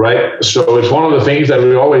 right? So it's one of the things that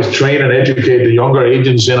we always train and educate the younger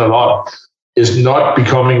agents in a lot, is not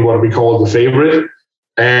becoming what we call the favorite.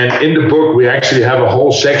 And in the book, we actually have a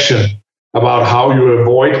whole section about how you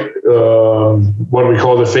avoid what we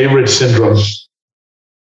call the favorite syndrome.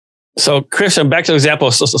 So, Christian, back to the example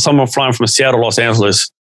of someone flying from Seattle, Los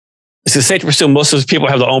Angeles. Is it safe to presume most of those people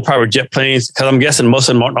have their own private jet planes? Because I'm guessing most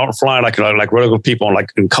of them aren't flying like regular people on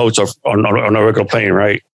in coach or on a regular plane,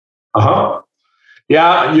 right?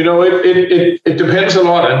 Yeah, it depends a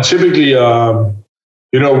lot, and typically,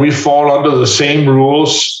 we fall under the same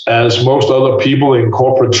rules as most other people in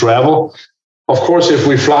corporate travel. Of course, if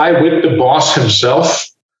we fly with the boss himself,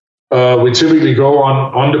 we typically go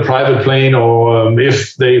on the private plane, or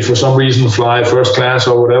if they, for some reason, fly first class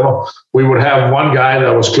or whatever, we would have one guy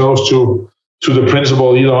that was close to the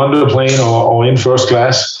principal, either on the plane or in first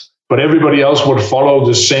class. But everybody else would follow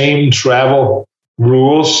the same travel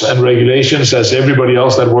rules and regulations as everybody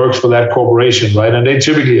else that works for that corporation, right? And they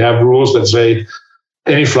typically have rules that say,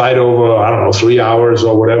 any flight over, 3 hours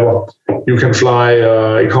or whatever, you can fly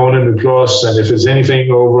Economy Plus. And if it's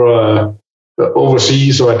anything over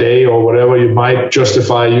overseas or a day or whatever, you might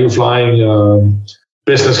justify you flying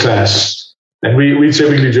business class. And we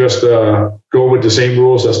typically just go with the same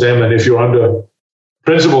rules as them. And if you're on the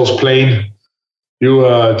principal's plane, you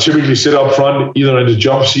typically sit up front, either in the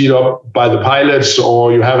jump seat up by the pilots,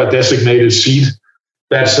 or you have a designated seat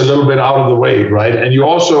that's a little bit out of the way, right? And you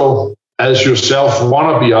also, as yourself,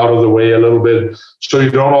 want to be out of the way a little bit so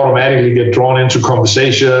you don't automatically get drawn into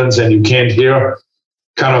conversations and you can't hear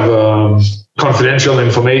kind of confidential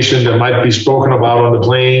information that might be spoken about on the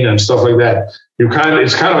plane and stuff like that.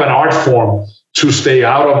 It's kind of an art form to stay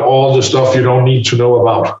out of all the stuff you don't need to know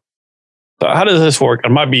about. So how does this work? I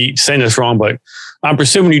might be saying this wrong, but I'm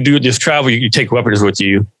presuming you do this travel, you take weapons with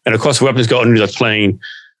you. And of course, weapons go under the plane.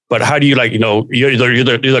 But how do you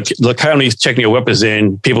you're currently checking your weapons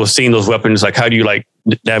in, people seeing those weapons, how do you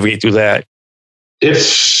navigate through that?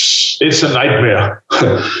 It's a nightmare.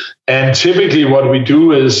 And typically what we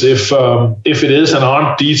do is if it is an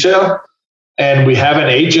armed detail and we have an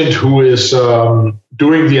agent who is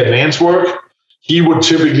doing the advance work, he would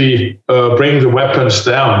typically bring the weapons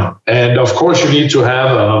down. And of course you need to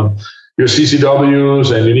have your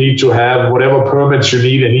CCWs and you need to have whatever permits you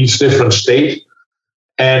need in each different state.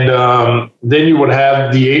 And then you would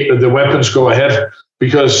have the weapons go ahead,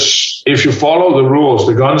 because if you follow the rules,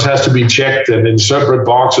 the guns has to be checked and in separate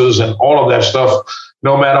boxes and all of that stuff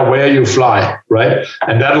no matter where you fly, right?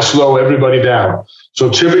 And that'll slow everybody down. So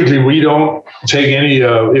typically we don't take any,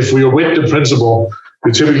 if we are with the principal,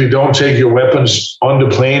 we typically don't take your weapons on the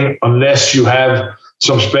plane unless you have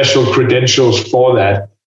some special credentials for that.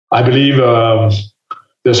 I believe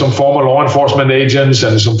there's some former law enforcement agents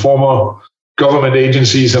and some former government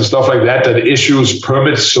agencies and stuff like that issues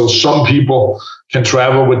permits. So some people can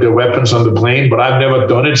travel with their weapons on the plane, but I've never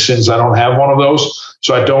done it since I don't have one of those.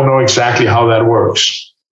 So I don't know exactly how that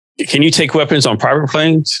works. Can you take weapons on private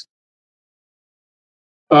planes?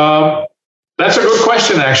 That's a good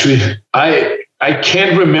question, actually. I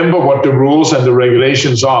can't remember what the rules and the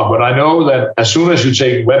regulations are, but I know that as soon as you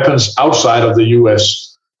take weapons outside of the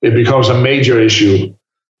US, it becomes a major issue.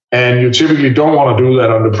 And you typically don't want to do that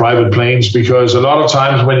on the private planes because a lot of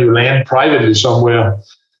times when you land privately somewhere,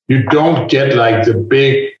 you don't get like the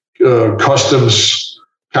big customs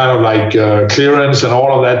kind of like clearance and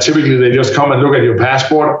all of that. Typically, they just come and look at your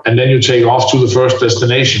passport and then you take off to the first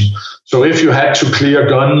destination. So if you had to clear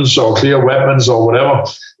guns or clear weapons or whatever,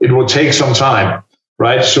 it will take some time,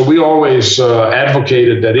 right? So we always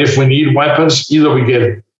advocated that if we need weapons, either we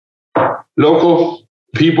get local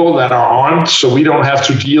people that are armed so we don't have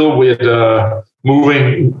to deal with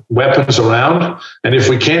moving weapons around. And if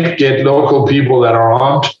we can't get local people that are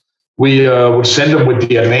armed, we would send them with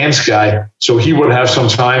the advanced guy so he would have some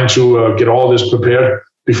time to get all this prepared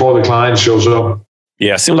before the client shows up.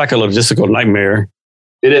 Yeah, it seems like a logistical nightmare.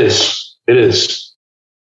 It is. It is.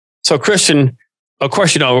 So, Christian, of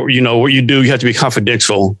course, what you do, you have to be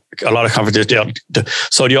confidential, a lot of confidentiality.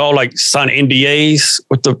 So do you all like sign NDAs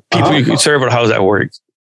with the people you serve, or how does that work?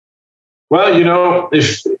 Well,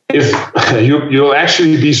 if you'll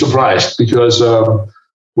actually be surprised because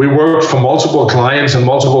we work for multiple clients and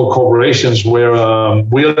multiple corporations where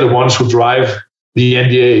we are the ones who drive the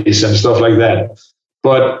NDAs and stuff like that.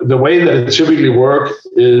 But the way that it typically works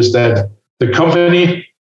is that the company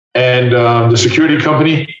and the security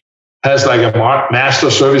company has like a master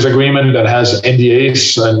service agreement that has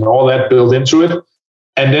NDAs and all that built into it.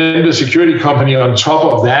 And then the security company on top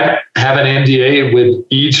of that have an NDA with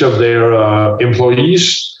each of their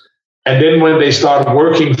employees. And then when they start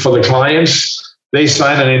working for the clients, they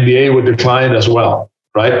sign an NDA with the client as well,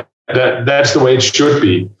 right? That's the way it should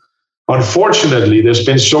be. Unfortunately, there's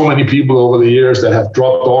been so many people over the years that have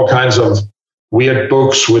dropped all kinds of weird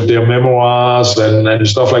books with their memoirs and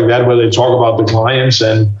stuff like that, where they talk about the clients.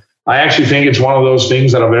 And I actually think it's one of those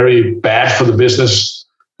things that are very bad for the business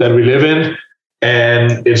that we live in.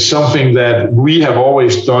 And it's something that we have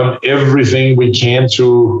always done everything we can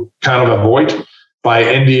to kind of avoid by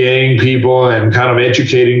NDAing people and kind of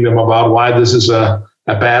educating them about why this is a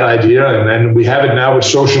bad idea. And we have it now with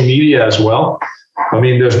social media as well. I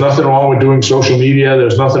mean, there's nothing wrong with doing social media.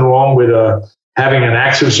 There's nothing wrong with having an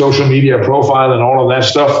active social media profile and all of that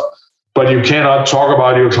stuff. But you cannot talk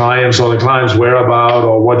about your clients or the client's whereabouts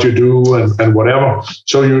or what you do and whatever.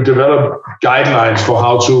 So you develop guidelines for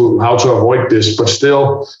how to avoid this, but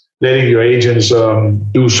still letting your agents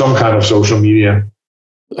do some kind of social media.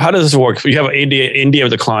 How does this work? You have an NDA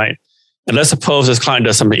with the client, and let's suppose this client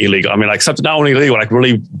does something illegal. I mean, like something not only illegal, like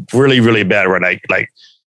really, really, really bad, right? Like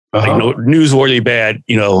newsworthy bad.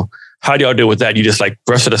 How do y'all deal with that? You just like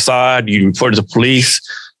brush it aside. You report it to the police.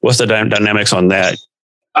 What's the dynamics on that?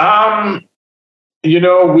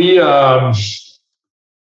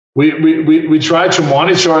 We try to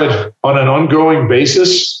monitor it on an ongoing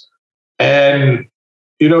basis, and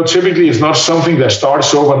typically it's not something that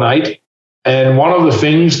starts overnight. And one of the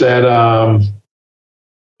things that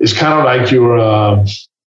is kind of like your,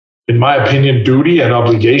 in my opinion, duty and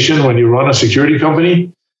obligation when you run a security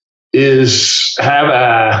company is have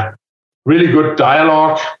a really good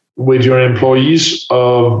dialogue with your employees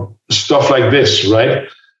of stuff like this, right?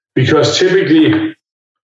 Because typically,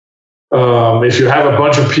 if you have a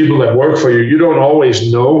bunch of people that work for you, you don't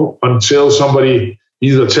always know until somebody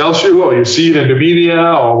either tells you or you see it in the media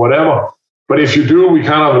or whatever. But if you do, we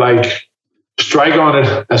kind of like strike on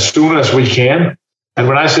it as soon as we can. And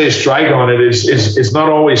when I say strike on it, it's not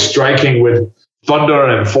always striking with thunder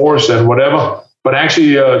and force and whatever, but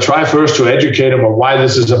actually try first to educate them on why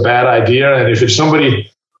this is a bad idea. And if it's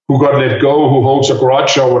somebody who got let go, who holds a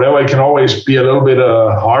grudge or whatever, it can always be a little bit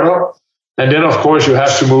harder. And then, of course, you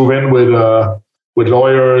have to move in with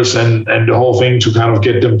lawyers and the whole thing to kind of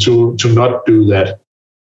get them to not do that.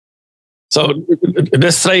 So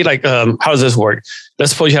let's say, like, how does this work?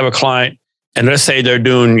 Let's suppose you have a client, and let's say they're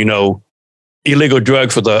doing, illegal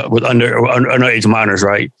drugs with underage minors,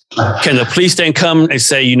 right? Can the police then come and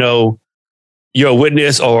say, you're a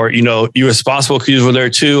witness, or you're responsible because you were there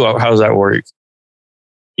too, or how does that work?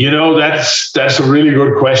 That's a really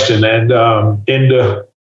good question. And in the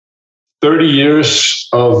 30 years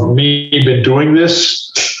of me been doing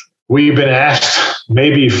this, we've been asked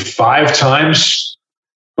maybe 5 times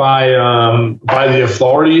by the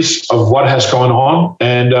authorities of what has gone on,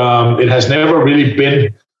 and it has never really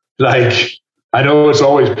been like, I know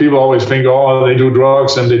people always think, oh, they do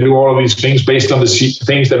drugs and they do all of these things based on the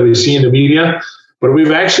things that we see in the media, but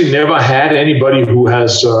we've actually never had anybody who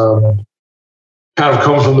has kind of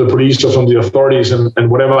come from the police or from the authorities and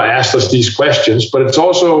whatever asked us these questions. But it's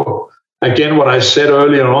also, again, what I said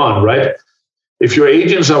earlier on, right? If your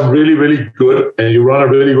agents are really, really good and you run a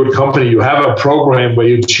really good company, you have a program where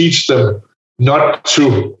you teach them not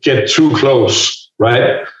to get too close,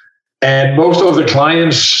 right? And most of the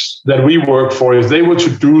clients that we work for, if they were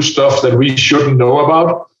to do stuff that we shouldn't know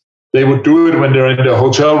about, they would do it when they're in the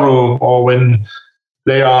hotel room or when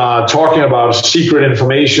they are talking about secret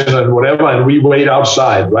information and whatever, and we wait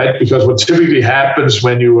outside, right? Because what typically happens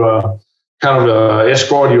when you kind of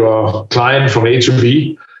escort your client from A to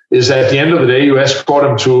B is at the end of the day, you escort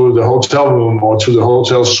them to the hotel room or to the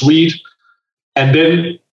hotel suite, and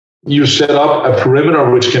then you set up a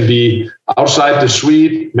perimeter which can be outside the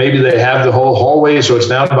suite. Maybe they have the whole hallway, so it's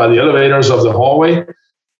down by the elevators of the hallway.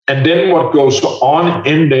 And then what goes on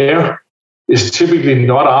in there is typically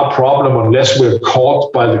not our problem unless we're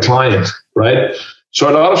caught by the client, right? So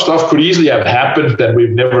a lot of stuff could easily have happened that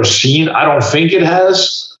we've never seen. I don't think it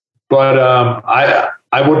has, but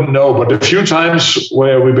I wouldn't know. But the few times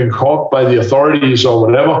where we've been caught by the authorities or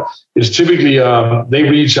whatever, it's typically they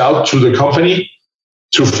reach out to the company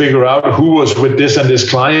to figure out who was with this and this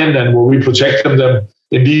client and will we protect them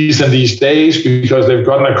in these and these days because they've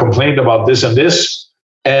gotten a complaint about this and this.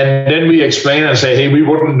 And then we explain and say, hey, we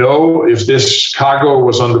wouldn't know if this cargo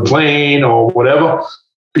was on the plane or whatever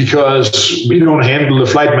because we don't handle the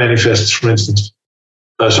flight manifests, for instance.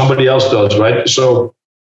 Somebody else does, right? So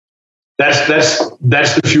that's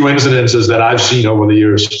the few incidences that I've seen over the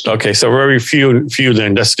years. Okay, so very few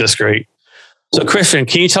then. That's just great. So Christian,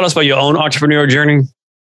 can you tell us about your own entrepreneurial journey?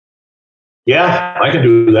 Yeah, I can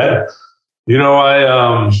do that.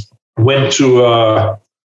 I went to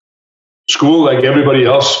school like everybody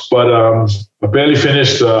else, but I barely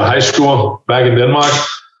finished high school back in Denmark.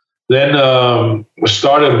 Then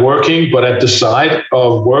started working, but at the side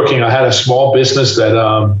of working, I had a small business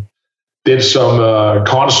that did some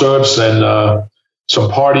concerts and some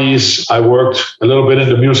parties. I worked a little bit in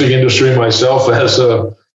the music industry myself as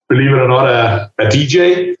believe it or not, a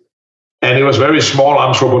DJ. And it was very small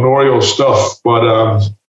entrepreneurial stuff, but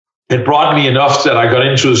it brought me enough that I got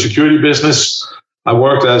into the security business. I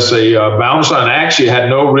worked as a bouncer and I actually had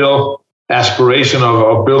no real aspiration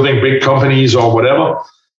of building big companies or whatever.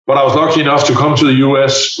 But I was lucky enough to come to the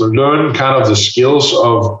US, learn kind of the skills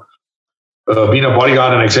of being a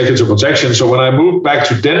bodyguard and executive protection. So when I moved back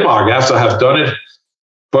to Denmark after I have done it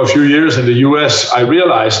for a few years in the US, I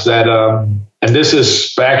realized that, and this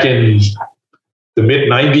is back in the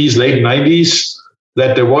mid-90s, late 90s,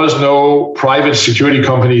 that there was no private security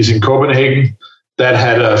companies in Copenhagen that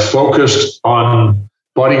had focused on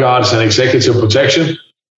bodyguards and executive protection.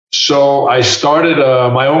 So I started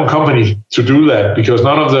my own company to do that because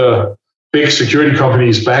none of the big security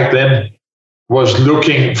companies back then was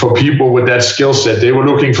looking for people with that skill set. They were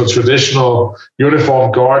looking for traditional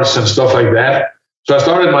uniformed guards and stuff like that. So I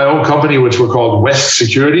started my own company, which were called West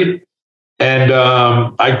Security. And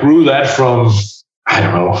I grew that from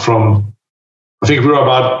I think we were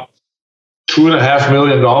about $2.5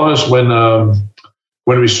 million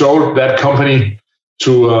when we sold that company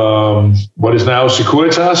to what is now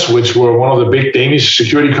Securitas, which were one of the big Danish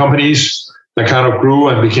security companies that kind of grew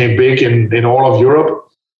and became big in all of Europe.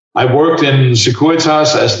 I worked in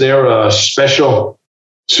Securitas as their special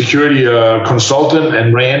security consultant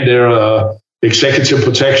and ran their executive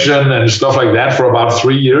protection and stuff like that for about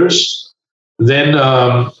 3 years. Then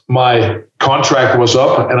my contract was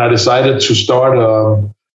up and I decided to start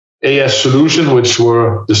AS Solution, which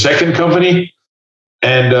were the second company.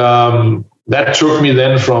 And that took me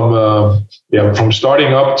then from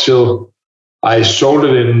starting up till I sold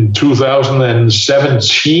it in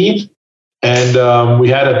 2017. And we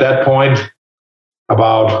had at that point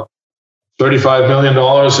about $35 million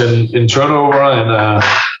in turnover and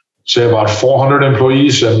say about 400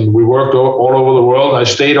 employees. And we worked all over the world. I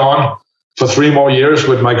stayed on for 3 more years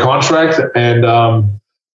with my contract. And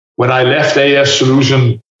when I left AS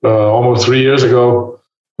Solution almost 3 years ago,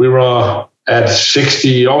 we were at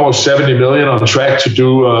 60, almost 70 million, on track to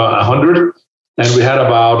do 100. And we had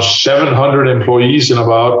about 700 employees in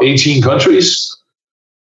about 18 countries.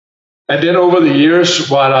 And then over the years,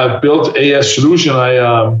 while I built AS Solution,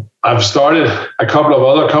 I I've started a couple of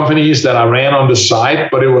other companies that I ran on the side,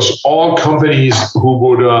 but it was all companies who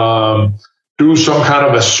would do some kind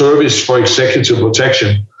of a service for executive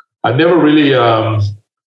protection. I've never really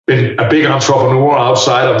been a big entrepreneur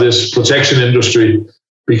outside of this protection industry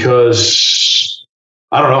because,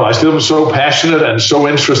 I don't know, I still am so passionate and so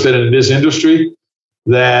interested in this industry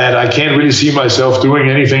that I can't really see myself doing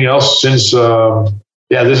anything else since,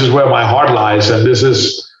 this is where my heart lies and this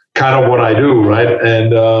is kind of what I do, right?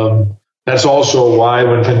 And that's also why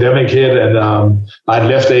when pandemic hit and I'd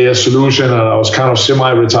left AS Solution and I was kind of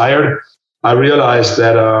semi-retired, I realized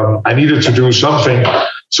that I needed to do something.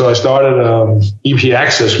 So I started EP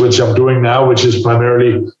Access, which I'm doing now, which is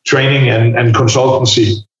primarily training and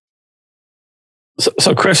consultancy.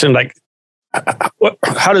 So Christian, like,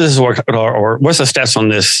 how does this work, or what's the stats on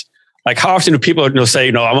this? Like, how often do people say,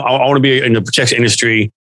 I want to be in the protection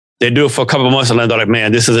industry? They do it for a couple of months and then they're like,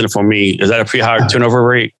 man, this isn't for me. Is that a pretty high turnover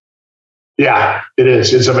rate? Yeah, it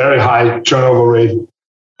is. It's a very high turnover rate.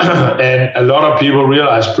 And a lot of people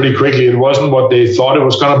realize pretty quickly it wasn't what they thought it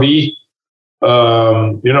was going to be. A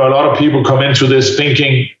lot of people come into this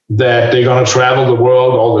thinking that they're going to travel the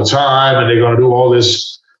world all the time and they're going to do all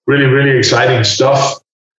this really, really exciting stuff.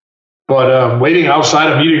 But waiting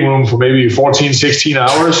outside a meeting room for maybe 14, 16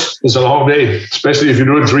 hours is a long day, especially if you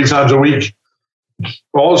do it 3 times a week.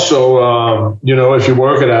 Also, if you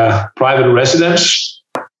work at a private residence,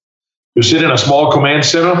 you sit in a small command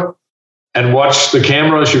center and watch the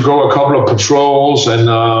cameras. You go a couple of patrols.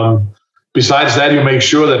 And besides that, you make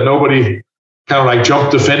sure that nobody kind of like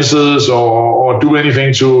jump the fences or do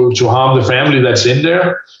anything to harm the family that's in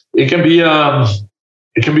there. It can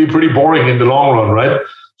be pretty boring in the long run, right?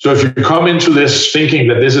 So if you come into this thinking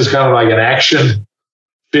that this is kind of like an action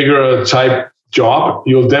figure type job,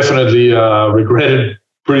 you'll definitely regret it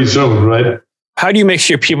pretty soon, right? How do you make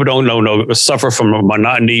sure people don't suffer from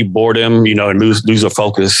monotony, boredom, and lose their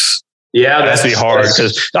focus? Yeah, that's be hard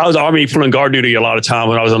because I was Army pulling guard duty a lot of time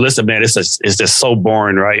when I was enlisted. Man, it's just so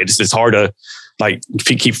boring, right? It's hard to like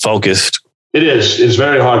keep focused. It is. It's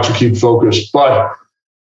very hard to keep focused, but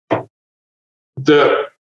the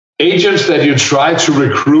agents that you try to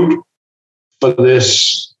recruit for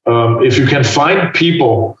this, if you can find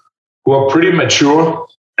people who are pretty mature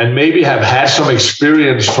and maybe have had some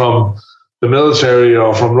experience from the military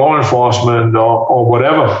or from law enforcement or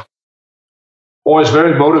whatever, or is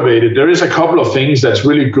very motivated, there is a couple of things that's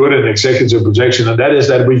really good in executive protection, and that is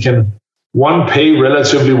that we can, one, pay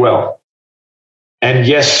relatively well. And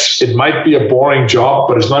yes, it might be a boring job,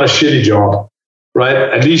 but it's not a shitty job, right?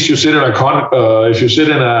 At least you sit in if you sit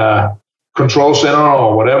in a control center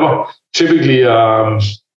or whatever, typically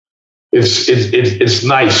it's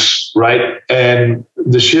nice, right? And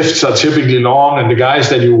the shifts are typically long, and the guys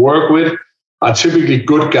that you work with are typically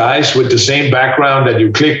good guys with the same background that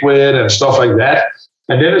you click with and stuff like that.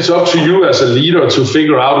 And then it's up to you as a leader to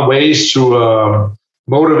figure out ways to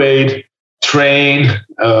motivate, train,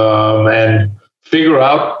 and figure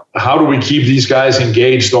out how do we keep these guys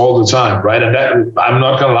engaged all the time, right? And that, I'm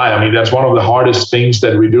not going to lie, I mean, that's one of the hardest things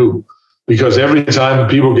that we do, because every time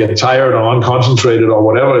people get tired or unconcentrated or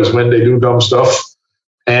whatever is when they do dumb stuff.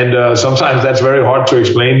 And sometimes that's very hard to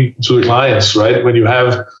explain to the clients, right? When you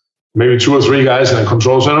have maybe 2 or 3 guys in a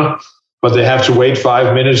control center, but they have to wait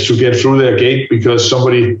 5 minutes to get through their gate because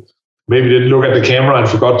somebody maybe didn't look at the camera and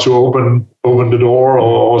forgot to open the door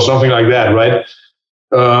or something like that, right?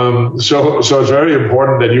 So it's very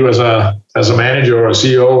important that you as a manager or a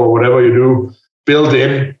CEO or whatever you do, build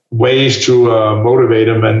in ways to motivate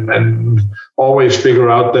them and always figure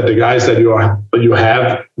out that the guys that you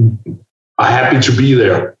have are happy to be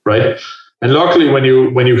there, right? And luckily, when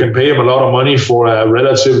you can pay them a lot of money for a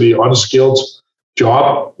relatively unskilled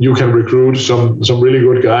job, you can recruit some really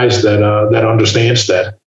good guys that understands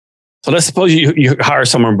that. So let's suppose you hire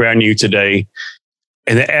someone brand new today,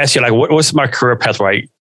 and they ask you like, what's my career path, right?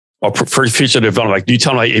 Or for future development? Like, do you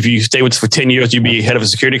tell them like, if you stay with us for 10 years, you'd be head of a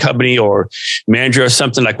security company or manager or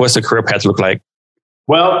something? Like, what's the career path look like?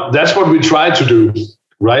 Well, that's what we try to do,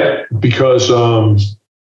 right? Because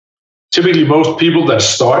typically most people that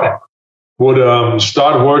start would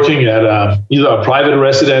start working at either a private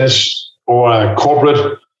residence or a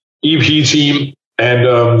corporate EP team,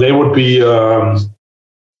 and they would be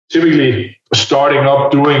typically starting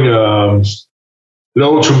up doing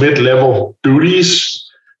low to mid-level duties,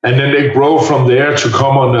 and then they grow from there to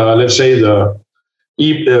come on, let's say,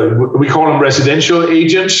 we call them residential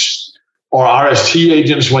agents or RST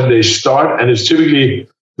agents when they start, and it's typically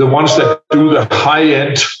the ones that do the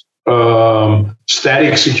high-end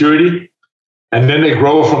static security. And then they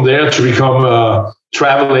grow from there to become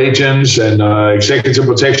travel agents and executive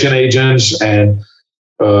protection agents and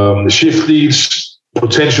shift leads,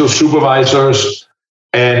 potential supervisors,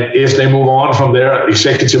 and if they move on from there,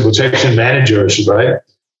 executive protection managers, right?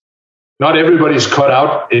 Not everybody's cut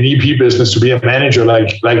out in EP business to be a manager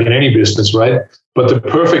like in any business, right? But the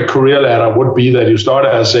perfect career ladder would be that you start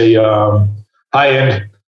as a high-end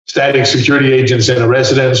static security agents in a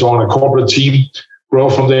residence or on a corporate team, grow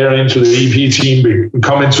from there into the EP team,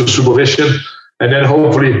 come into supervision, and then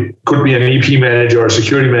hopefully could be an EP manager or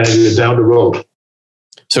security manager down the road.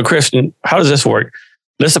 So, Christian, how does this work?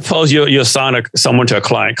 Let's suppose you assign someone to a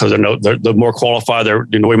client because they're more qualified, they're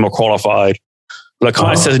way more qualified. But the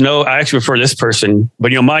client says, no, I actually prefer this person. But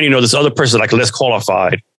in your mind, this other person is like less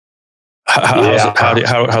qualified. How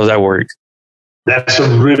does that work? That's a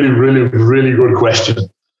really, really, really good question.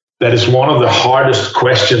 That is one of the hardest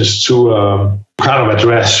questions to kind of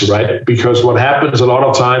address, right? Because what happens a lot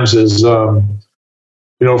of times is,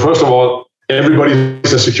 first of all,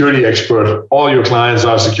 everybody's a security expert. All your clients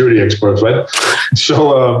are security experts, right?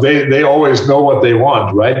 So they always know what they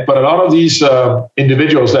want, right? But a lot of these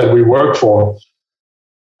individuals that we work for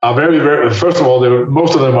are very, very, first of all,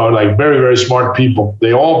 most of them are like very, very smart people.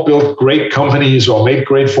 They all built great companies or made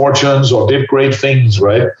great fortunes or did great things,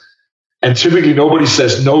 right? And typically nobody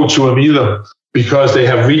says no to them either because they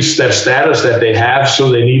have reached that status that they have, so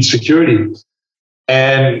they need security.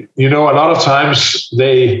 And, a lot of times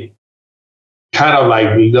they kind of like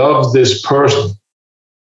love this person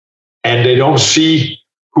and they don't see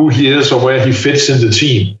who he is or where he fits in the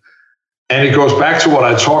team. And it goes back to what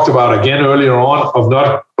I talked about again earlier on of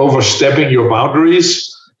not overstepping your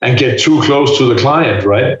boundaries and get too close to the client,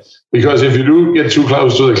 right? Because if you do get too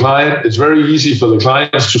close to the client, it's very easy for the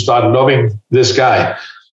clients to start loving this guy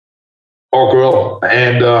or girl.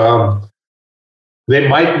 And they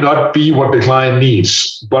might not be what the client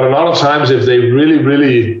needs. But a lot of times if they really,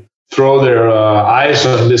 really throw their eyes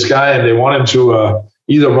on this guy and they want him to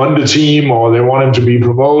either run the team or they want him to be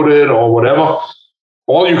promoted or whatever,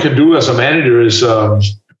 all you can do as a manager is have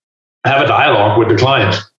a dialogue with the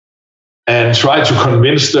client and try to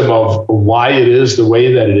convince them of why it is the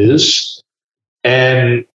way that it is.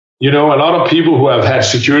 And, a lot of people who have had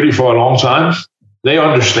security for a long time, they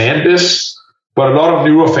understand this, but a lot of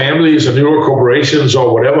newer families and newer corporations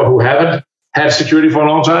or whatever who haven't had security for a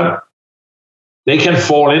long time, they can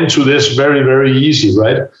fall into this very, very easy,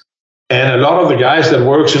 right? And a lot of the guys that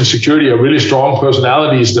works in security are really strong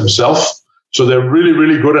personalities themselves. So they're really,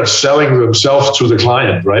 really good at selling themselves to the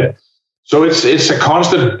client, right? So it's a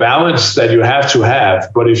constant balance that you have to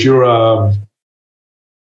have. But if you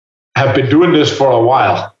have been doing this for a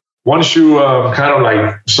while, once you kind of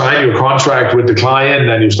like sign your contract with the client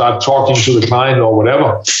and you start talking to the client or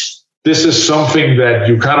whatever, this is something that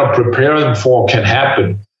you kind of prepare them for can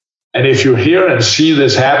happen. And if you hear and see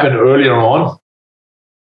this happen earlier on,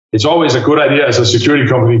 it's always a good idea as a security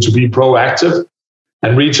company to be proactive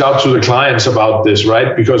and reach out to the clients about this,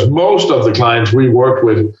 right? Because most of the clients we work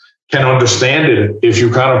with can understand it if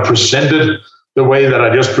you kind of present it the way that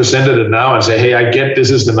I just presented it now and say, hey, I get this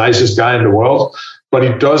is the nicest guy in the world, but he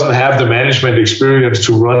doesn't have the management experience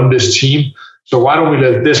to run this team. So why don't we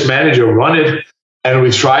let this manager run it? And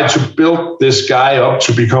we try to build this guy up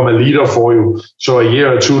to become a leader for you. So a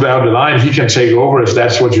year or two down the line, he can take over if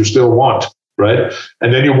that's what you still want, right?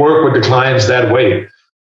 And then you work with the clients that way.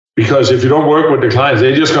 Because if you don't work with the clients,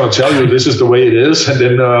 they're just going to tell you this is the way it is and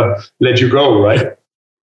then let you go, right?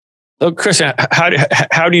 So, Christian,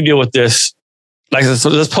 how do you deal with this? Like, so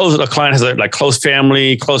let's suppose a client has a close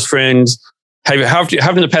family, close friends. How in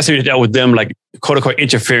the past have you dealt with them, like, quote unquote,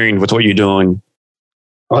 interfering with what you're doing?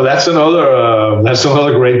 Oh, that's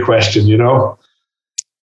another great question.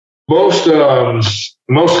 Most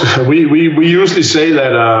we usually say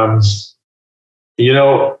that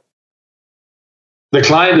the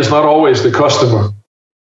client is not always the customer.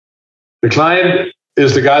 The client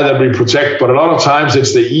is the guy that we protect, but a lot of times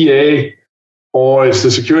it's the EA or it's the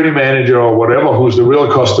security manager or whatever who's the real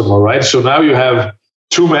customer, right? So now you have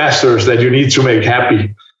two masters that you need to make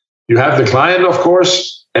happy. You have the client, of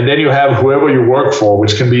course, and then you have whoever you work for,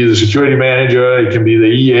 which can be the security manager, it can be the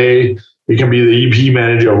EA, it can be the EP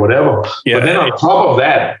manager or whatever. Yeah. But then on top of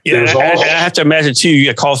that, there's also... I have to imagine too, you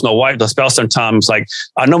get calls from the spouse sometimes, like,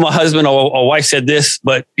 I know my husband or wife said this,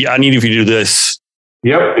 but I need you to do this.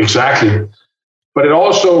 Yep, exactly. But it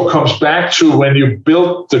also comes back to when you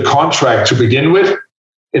built the contract to begin with,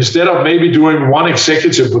 instead of maybe doing one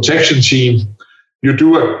executive protection team, you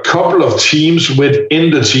do a couple of teams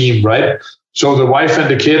within the team, right? So the wife and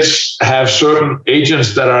the kids have certain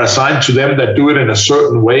agents that are assigned to them that do it in a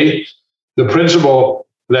certain way. The principal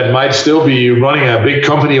that might still be running a big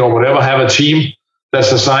company or whatever have a team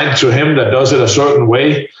that's assigned to him that does it a certain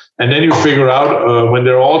way. And then you figure out when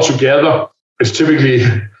they're all together, it's typically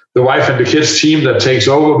the wife and the kids team that takes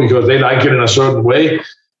over because they like it in a certain way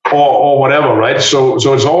or whatever, right? So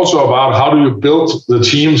it's also about how do you build the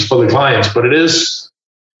teams for the clients. But it is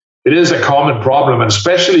a common problem, and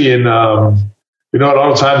especially in, a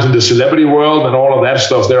lot of times in the celebrity world and all of that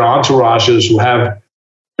stuff, there are entourages who have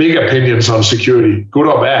big opinions on security, good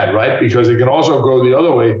or bad, right? Because it can also go the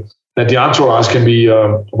other way, that the entourage can be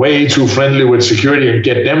way too friendly with security and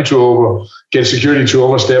get security to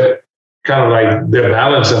overstep kind of like their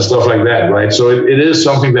balance and stuff like that, right? So it is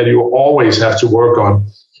something that you always have to work on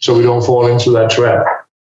so we don't fall into that trap.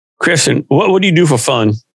 Christian, what do you do for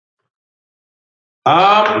fun?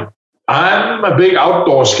 I'm a big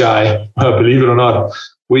outdoors guy, believe it or not.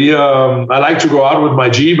 I like to go out with my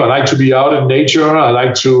Jeep. I like to be out in nature. I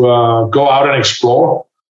like to go out and explore.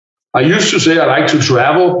 I used to say I like to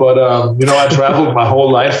travel, but I traveled my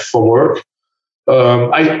whole life for work.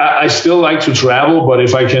 I still like to travel, but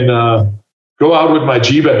if I can go out with my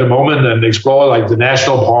Jeep at the moment and explore like the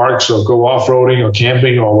national parks or go off-roading or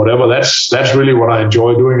camping or whatever, that's really what I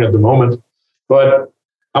enjoy doing at the moment. But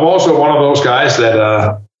I'm also one of those guys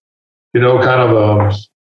that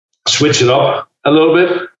switch it up a little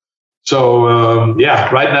bit. So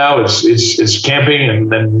right now it's camping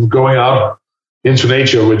and going out into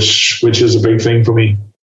nature, which is a big thing for me.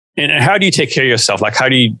 And how do you take care of yourself? Like, how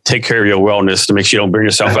do you take care of your wellness to make sure you don't burn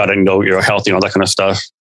yourself out and know you're healthy and all that kind of stuff?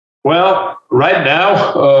 Well, right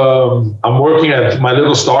now, I'm working at my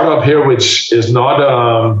little startup here, which is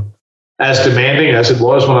not as demanding as it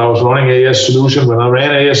was when I was running AS Solution. When I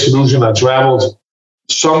ran AS Solution, I traveled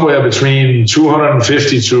somewhere between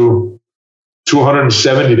 250 to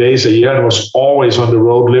 270 days a year and was always on the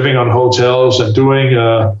road, living on hotels and doing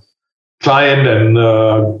client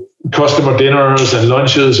and customer dinners and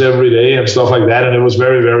lunches every day and stuff like that. And it was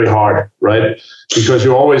very, very hard, right? Because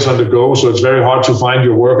you're always on the go. So it's very hard to find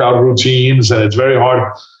your workout routines, and it's very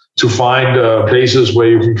hard to find places where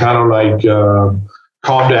you can kind of like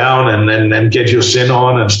calm down and get your sin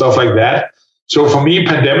on and stuff like that. So for me,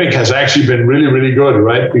 pandemic has actually been really, really good,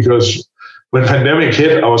 right? Because when pandemic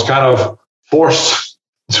hit, I was kind of forced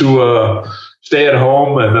to stay at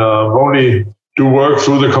home and only do work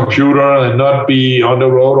through the computer and not be on the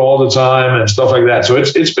road all the time and stuff like that. So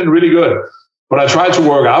it's been really good. But I try to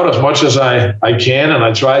work out as much as I can, and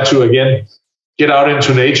I try to, again, get out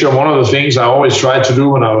into nature. One of the things I always tried to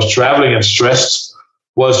do when I was traveling and stressed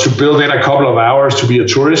was to build in a couple of hours to be a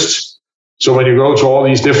tourist. So when you go to all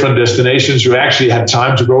these different destinations, you actually had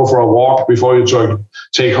time to go for a walk before you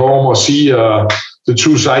take home or see the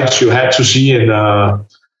two sites you had to see in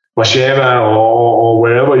Warszawa or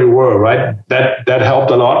wherever you were, right? That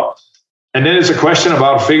helped a lot. And then it's a question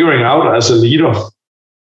about figuring out as a leader,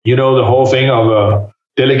 the whole thing of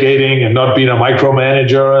delegating and not being a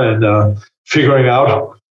micromanager and figuring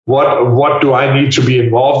out what do I need to be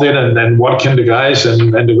involved in, and then what can the guys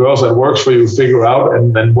and the girls that works for you figure out,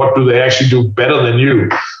 and then what do they actually do better than you,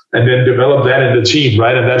 and then develop that in the team,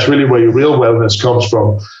 right? And that's really where your real wellness comes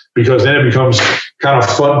from, because then it becomes kind of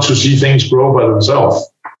fun to see things grow by themselves.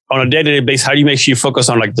 On a day-to-day basis, how do you make sure you focus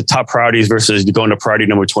on like the top priorities versus going to priority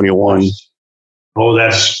number 21? Oh,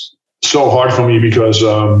 that's so hard for me because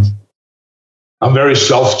I'm very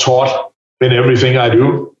self-taught in everything I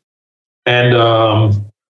do. And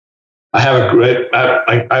I have a great,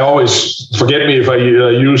 I always, forget me if I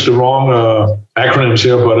use the wrong acronyms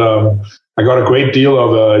here, but I got a great deal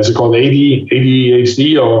of, is it called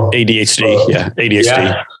ADHD or? ADHD, ADHD.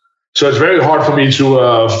 Yeah. So it's very hard for me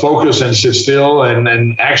to focus and sit still.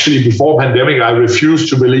 And actually, before pandemic, I refused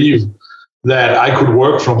to believe that I could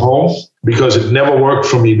work from home because it never worked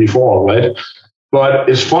for me before, right? But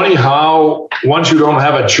it's funny how once you don't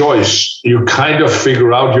have a choice, you kind of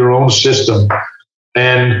figure out your own system.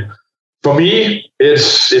 And for me,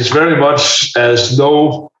 it's very much as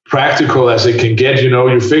low practical as it can get.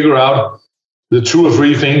 You figure out the 2 or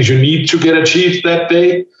 3 things you need to get achieved that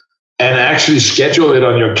day, and actually schedule it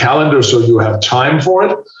on your calendar so you have time for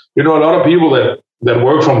it. A lot of people that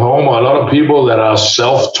work from home, or a lot of people that are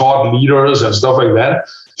self-taught leaders and stuff like that,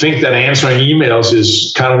 think that answering emails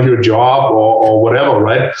is kind of your job or whatever,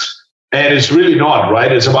 right? And it's really not,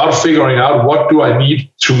 right? It's about figuring out what do I need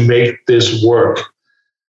to make this work.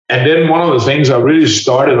 And then one of the things I really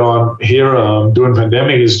started on here during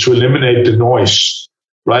pandemic is to eliminate the noise,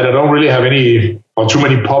 right? I don't really have any or too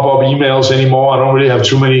many pop-up emails anymore. I don't really have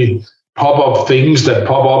too many pop-up things that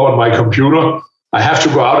pop up on my computer. I have to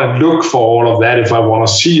go out and look for all of that if I want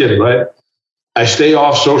to see it, right? I stay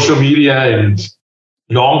off social media in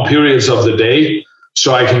long periods of the day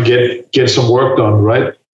so I can get some work done,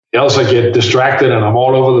 right? Else I get distracted and I'm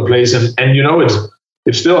all over the place. And it's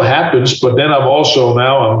it still happens. But then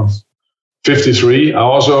I'm 53. I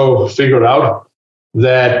also figured out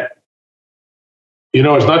that,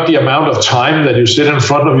 it's not the amount of time that you sit in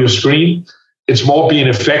front of your screen. It's more being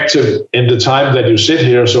effective in the time that you sit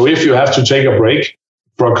here. So if you have to take a break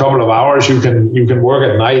for a couple of hours, you can work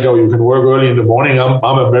at night or you can work early in the morning.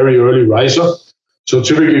 I'm a very early riser. So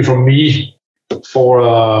typically for me,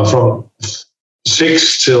 from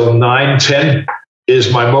 6 till 9, 10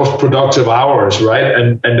 is my most productive hours, right?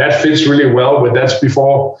 And that fits really well, but that's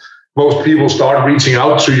before most people start reaching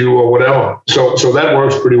out to you or whatever. So that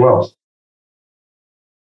works pretty well.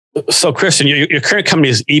 So Christian, your current company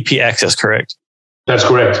is EP Access, correct? That's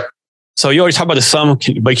correct. So you already talked about the sum,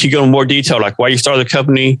 but can you go in more detail, like why you started the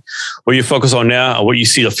company, what you focus on now, and what you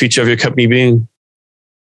see the future of your company being?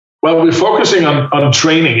 Well, we're focusing on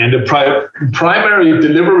training, and the primary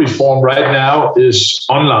delivery form right now is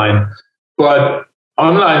online. But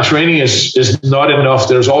online training is not enough.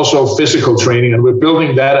 There's also physical training, and we're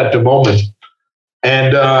building that at the moment.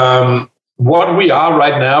 And what we are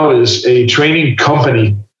right now is a training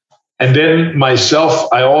company. And then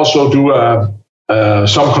myself, I also do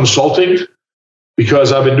some consulting,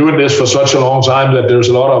 because I've been doing this for such a long time that there's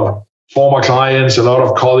a lot of former clients, a lot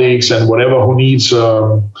of colleagues and whatever who needs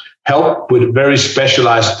help with very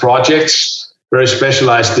specialized projects, very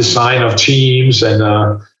specialized design of teams, and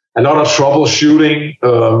a lot of troubleshooting.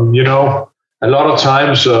 A lot of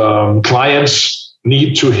times clients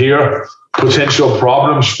need to hear potential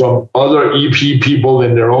problems from other EP people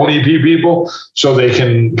than their own EP people, so they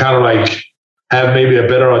can kind of like have maybe a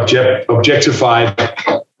better objectified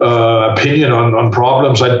opinion on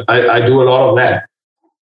problems. I do a lot of that.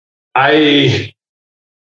 I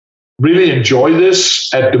really enjoy this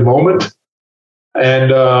at the moment,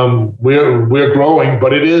 and we're growing,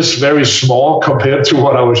 but it is very small compared to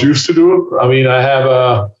what I was used to do. I mean, I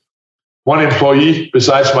have one employee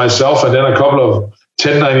besides myself, and then a couple of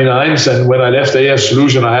 1099s. And when I left AS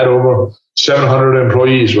Solution, I had over 700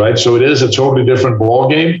 employees, right? So it is a totally different ball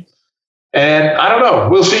game. And I don't know.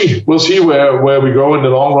 We'll see. We'll see where we go in the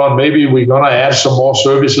long run. Maybe we're gonna add some more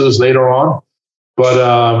services later on. But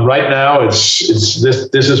right now, it's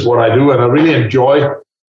this is what I do, and I really enjoy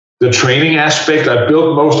the training aspect. I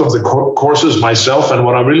built most of the courses myself, and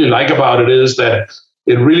what I really like about it is that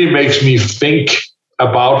it really makes me think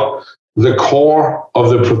about the core of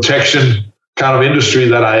the protection kind of industry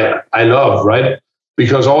that I love, right?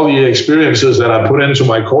 Because all the experiences that I put into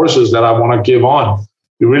my courses that I want to give on,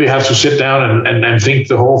 you really have to sit down and think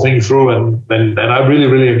the whole thing through, and I really,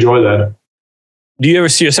 really enjoy that. Do you ever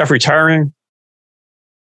see yourself retiring?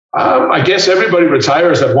 I guess everybody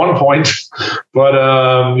retires at one point, but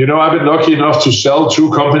I've been lucky enough to sell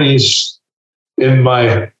 2 companies in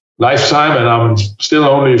my lifetime, and I'm still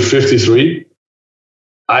only 53.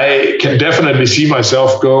 I can definitely see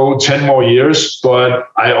myself go 10 more years, but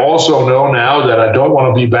I also know now that I don't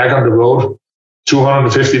want to be back on the road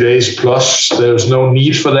 250 days plus. There's no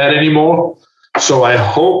need for that anymore. So I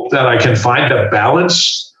hope that I can find a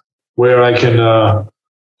balance where I can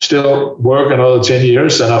still work another 10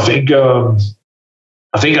 years. And I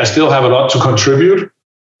think I still have a lot to contribute.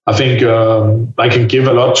 I think I can give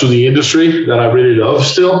a lot to the industry that I really love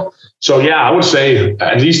still. So yeah, I would say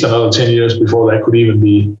at least another 10 years before that could even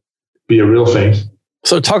be a real thing.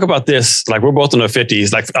 So talk about this. Like, we're both in our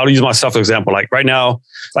 50s. Like, I'll use myself as an example. Like right now,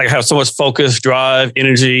 like I have so much focus, drive,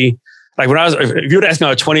 energy. Like if you would ask me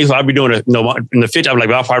in my 20s, I'd be doing it. In the 50s, I'd be like,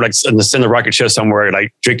 I'll probably like send a rocket ship somewhere,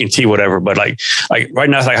 like drinking tea, whatever. But like right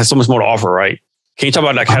now, it's like I have so much more to offer. Right? Can you talk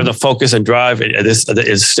about like having the focus and drive at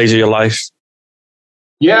this stage of your life?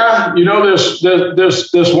 Yeah, there's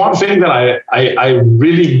one thing that I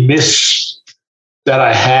really miss that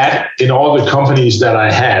I had in all the companies that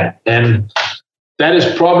I had, and that is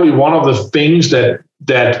probably one of the things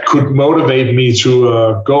that could motivate me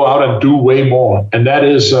to go out and do way more. And that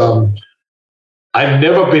is, I've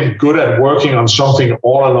never been good at working on something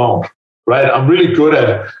all alone, right? I'm really good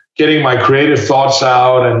at getting my creative thoughts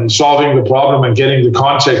out and solving the problem and getting the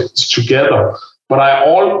context together. But I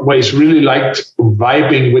always really liked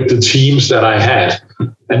vibing with the teams that I had.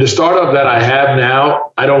 And the startup that I have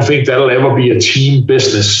now, I don't think that'll ever be a team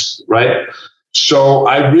business, right? So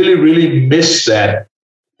I really, really miss that.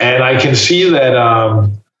 And I can see that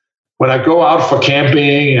when I go out for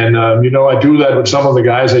camping and, I do that with some of the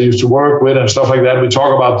guys I used to work with and stuff like that. We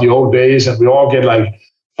talk about the old days and we all get like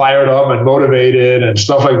fired up and motivated and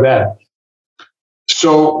stuff like that.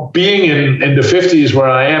 So being in the 50s where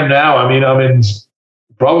I am now, I mean, I'm in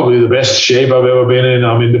probably the best shape I've ever been in.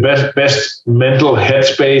 I'm in the best mental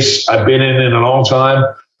headspace I've been in a long time.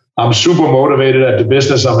 I'm super motivated at the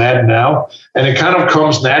business I'm at now, and it kind of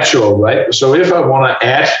comes natural, right? So if I want to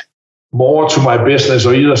add more to my business,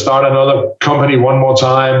 or either start another company one more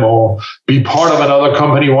time or be part of another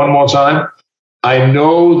company one more time, I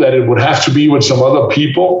know that it would have to be with some other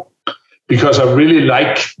people, because I really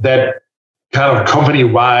like that kind of company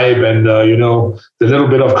vibe and, the little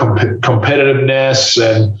bit of competitiveness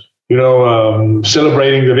and,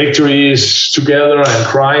 celebrating the victories together and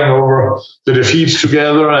crying over the defeats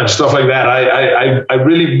together and stuff like that. I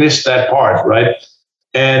really miss that part, right?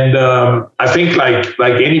 And I think like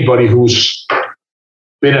anybody who's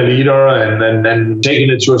been a leader and taken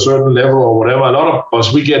it to a certain level or whatever, a lot of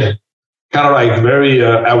us, we get kind of like very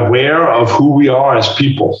aware of who we are as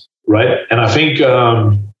people, right? And I think it's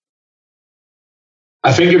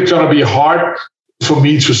going to be hard for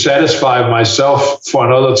me to satisfy myself for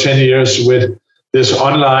another 10 years with this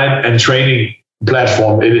online and training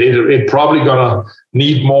platform. It probably going to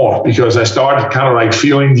need more, because I started kind of like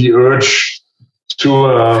feeling the urge to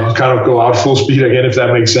kind of go out full speed again, if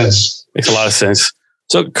that makes sense. Makes a lot of sense.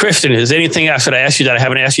 So, Christian, is there anything else that I asked you that I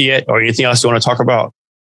haven't asked you yet, or anything else you want to talk about?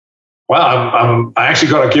 Well, I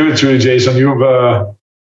actually got to give it to you, Jason. You've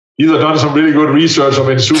either done some really good research or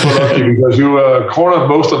been super lucky, because you cornered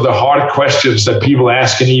most of the hard questions that people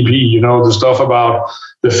ask in EP. The stuff about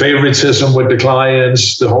the favoritism with the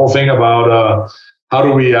clients, the whole thing about how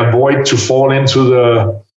do we avoid to fall into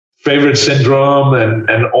the favorite syndrome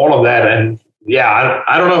and all of that. And yeah,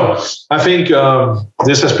 I don't know. I think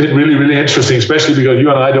this has been really, really interesting, especially because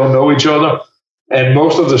you and I don't know each other. And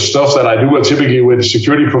most of the stuff that I do are typically with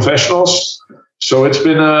security professionals. So it's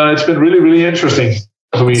been really, really interesting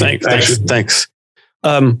for me. Thanks.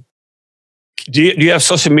 Do you have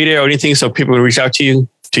social media or anything so people can reach out to you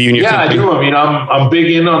and your company? I do. I mean, I'm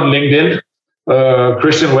big in on LinkedIn.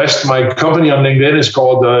 Christian West, my company on LinkedIn is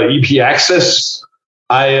called EP Access.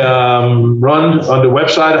 I run on the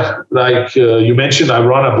website, like you mentioned, I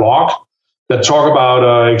run a blog that talk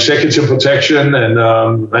about executive protection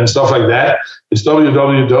and stuff like that. It's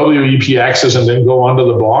www.EP Access, and then go under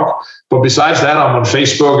the blog. But besides that, I'm on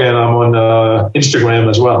Facebook and I'm on Instagram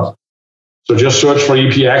as well. So just search for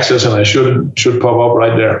EP Access and I should pop up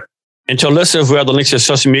right there. And to listeners who have the links to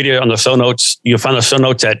social media on the show notes, you'll find the show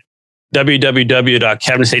notes at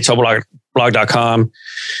www.cabinetshblog.com.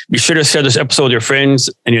 Be sure to share this episode with your friends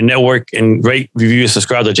and your network, and rate, review, and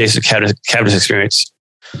subscribe to Jason Cavness Experience.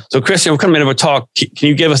 So, Christian, we're coming into a talk. Can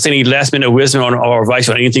you give us any last minute wisdom or advice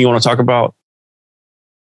on anything you want to talk about?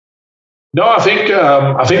 No, I think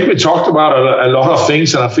we talked about a lot of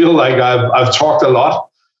things, and I feel like I've talked a lot.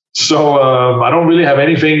 So I don't really have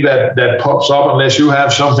anything that pops up, unless you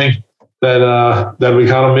have something that we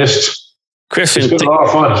kind of missed. Christian, it's been a lot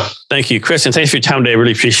of fun. Thank you, Christian. Thanks for your time today. I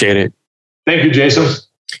really appreciate it. Thank you, Jason.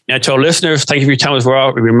 And to our listeners, thank you for your time as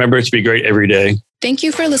well. Remember to be great every day. Thank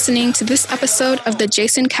you for listening to this episode of the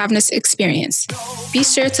Jason Cavness Experience. Be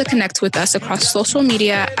sure to connect with us across social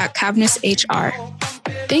media at Cavness HR.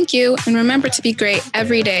 Thank you, and remember to be great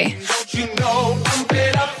every day. Don't you know, pump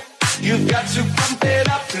it up. You've got to pump it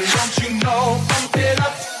up. Don't you know, pump it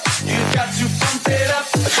up. You've got to pump it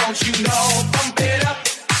up. Don't you know, pump it up.